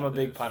punch. berry is I'm a the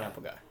big best.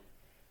 pineapple guy.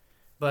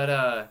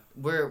 But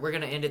we're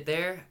gonna end it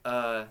there.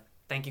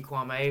 Thank you,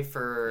 Kwame,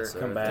 for Yes, sir.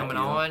 Come back, coming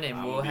yeah. on, and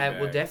I'ma we'll be we'll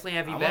back. definitely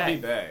have you I'm back. gonna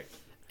be back.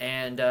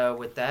 And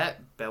with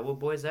that, Bellwood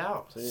Boys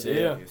out.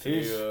 See ya. See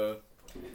Peace. ya.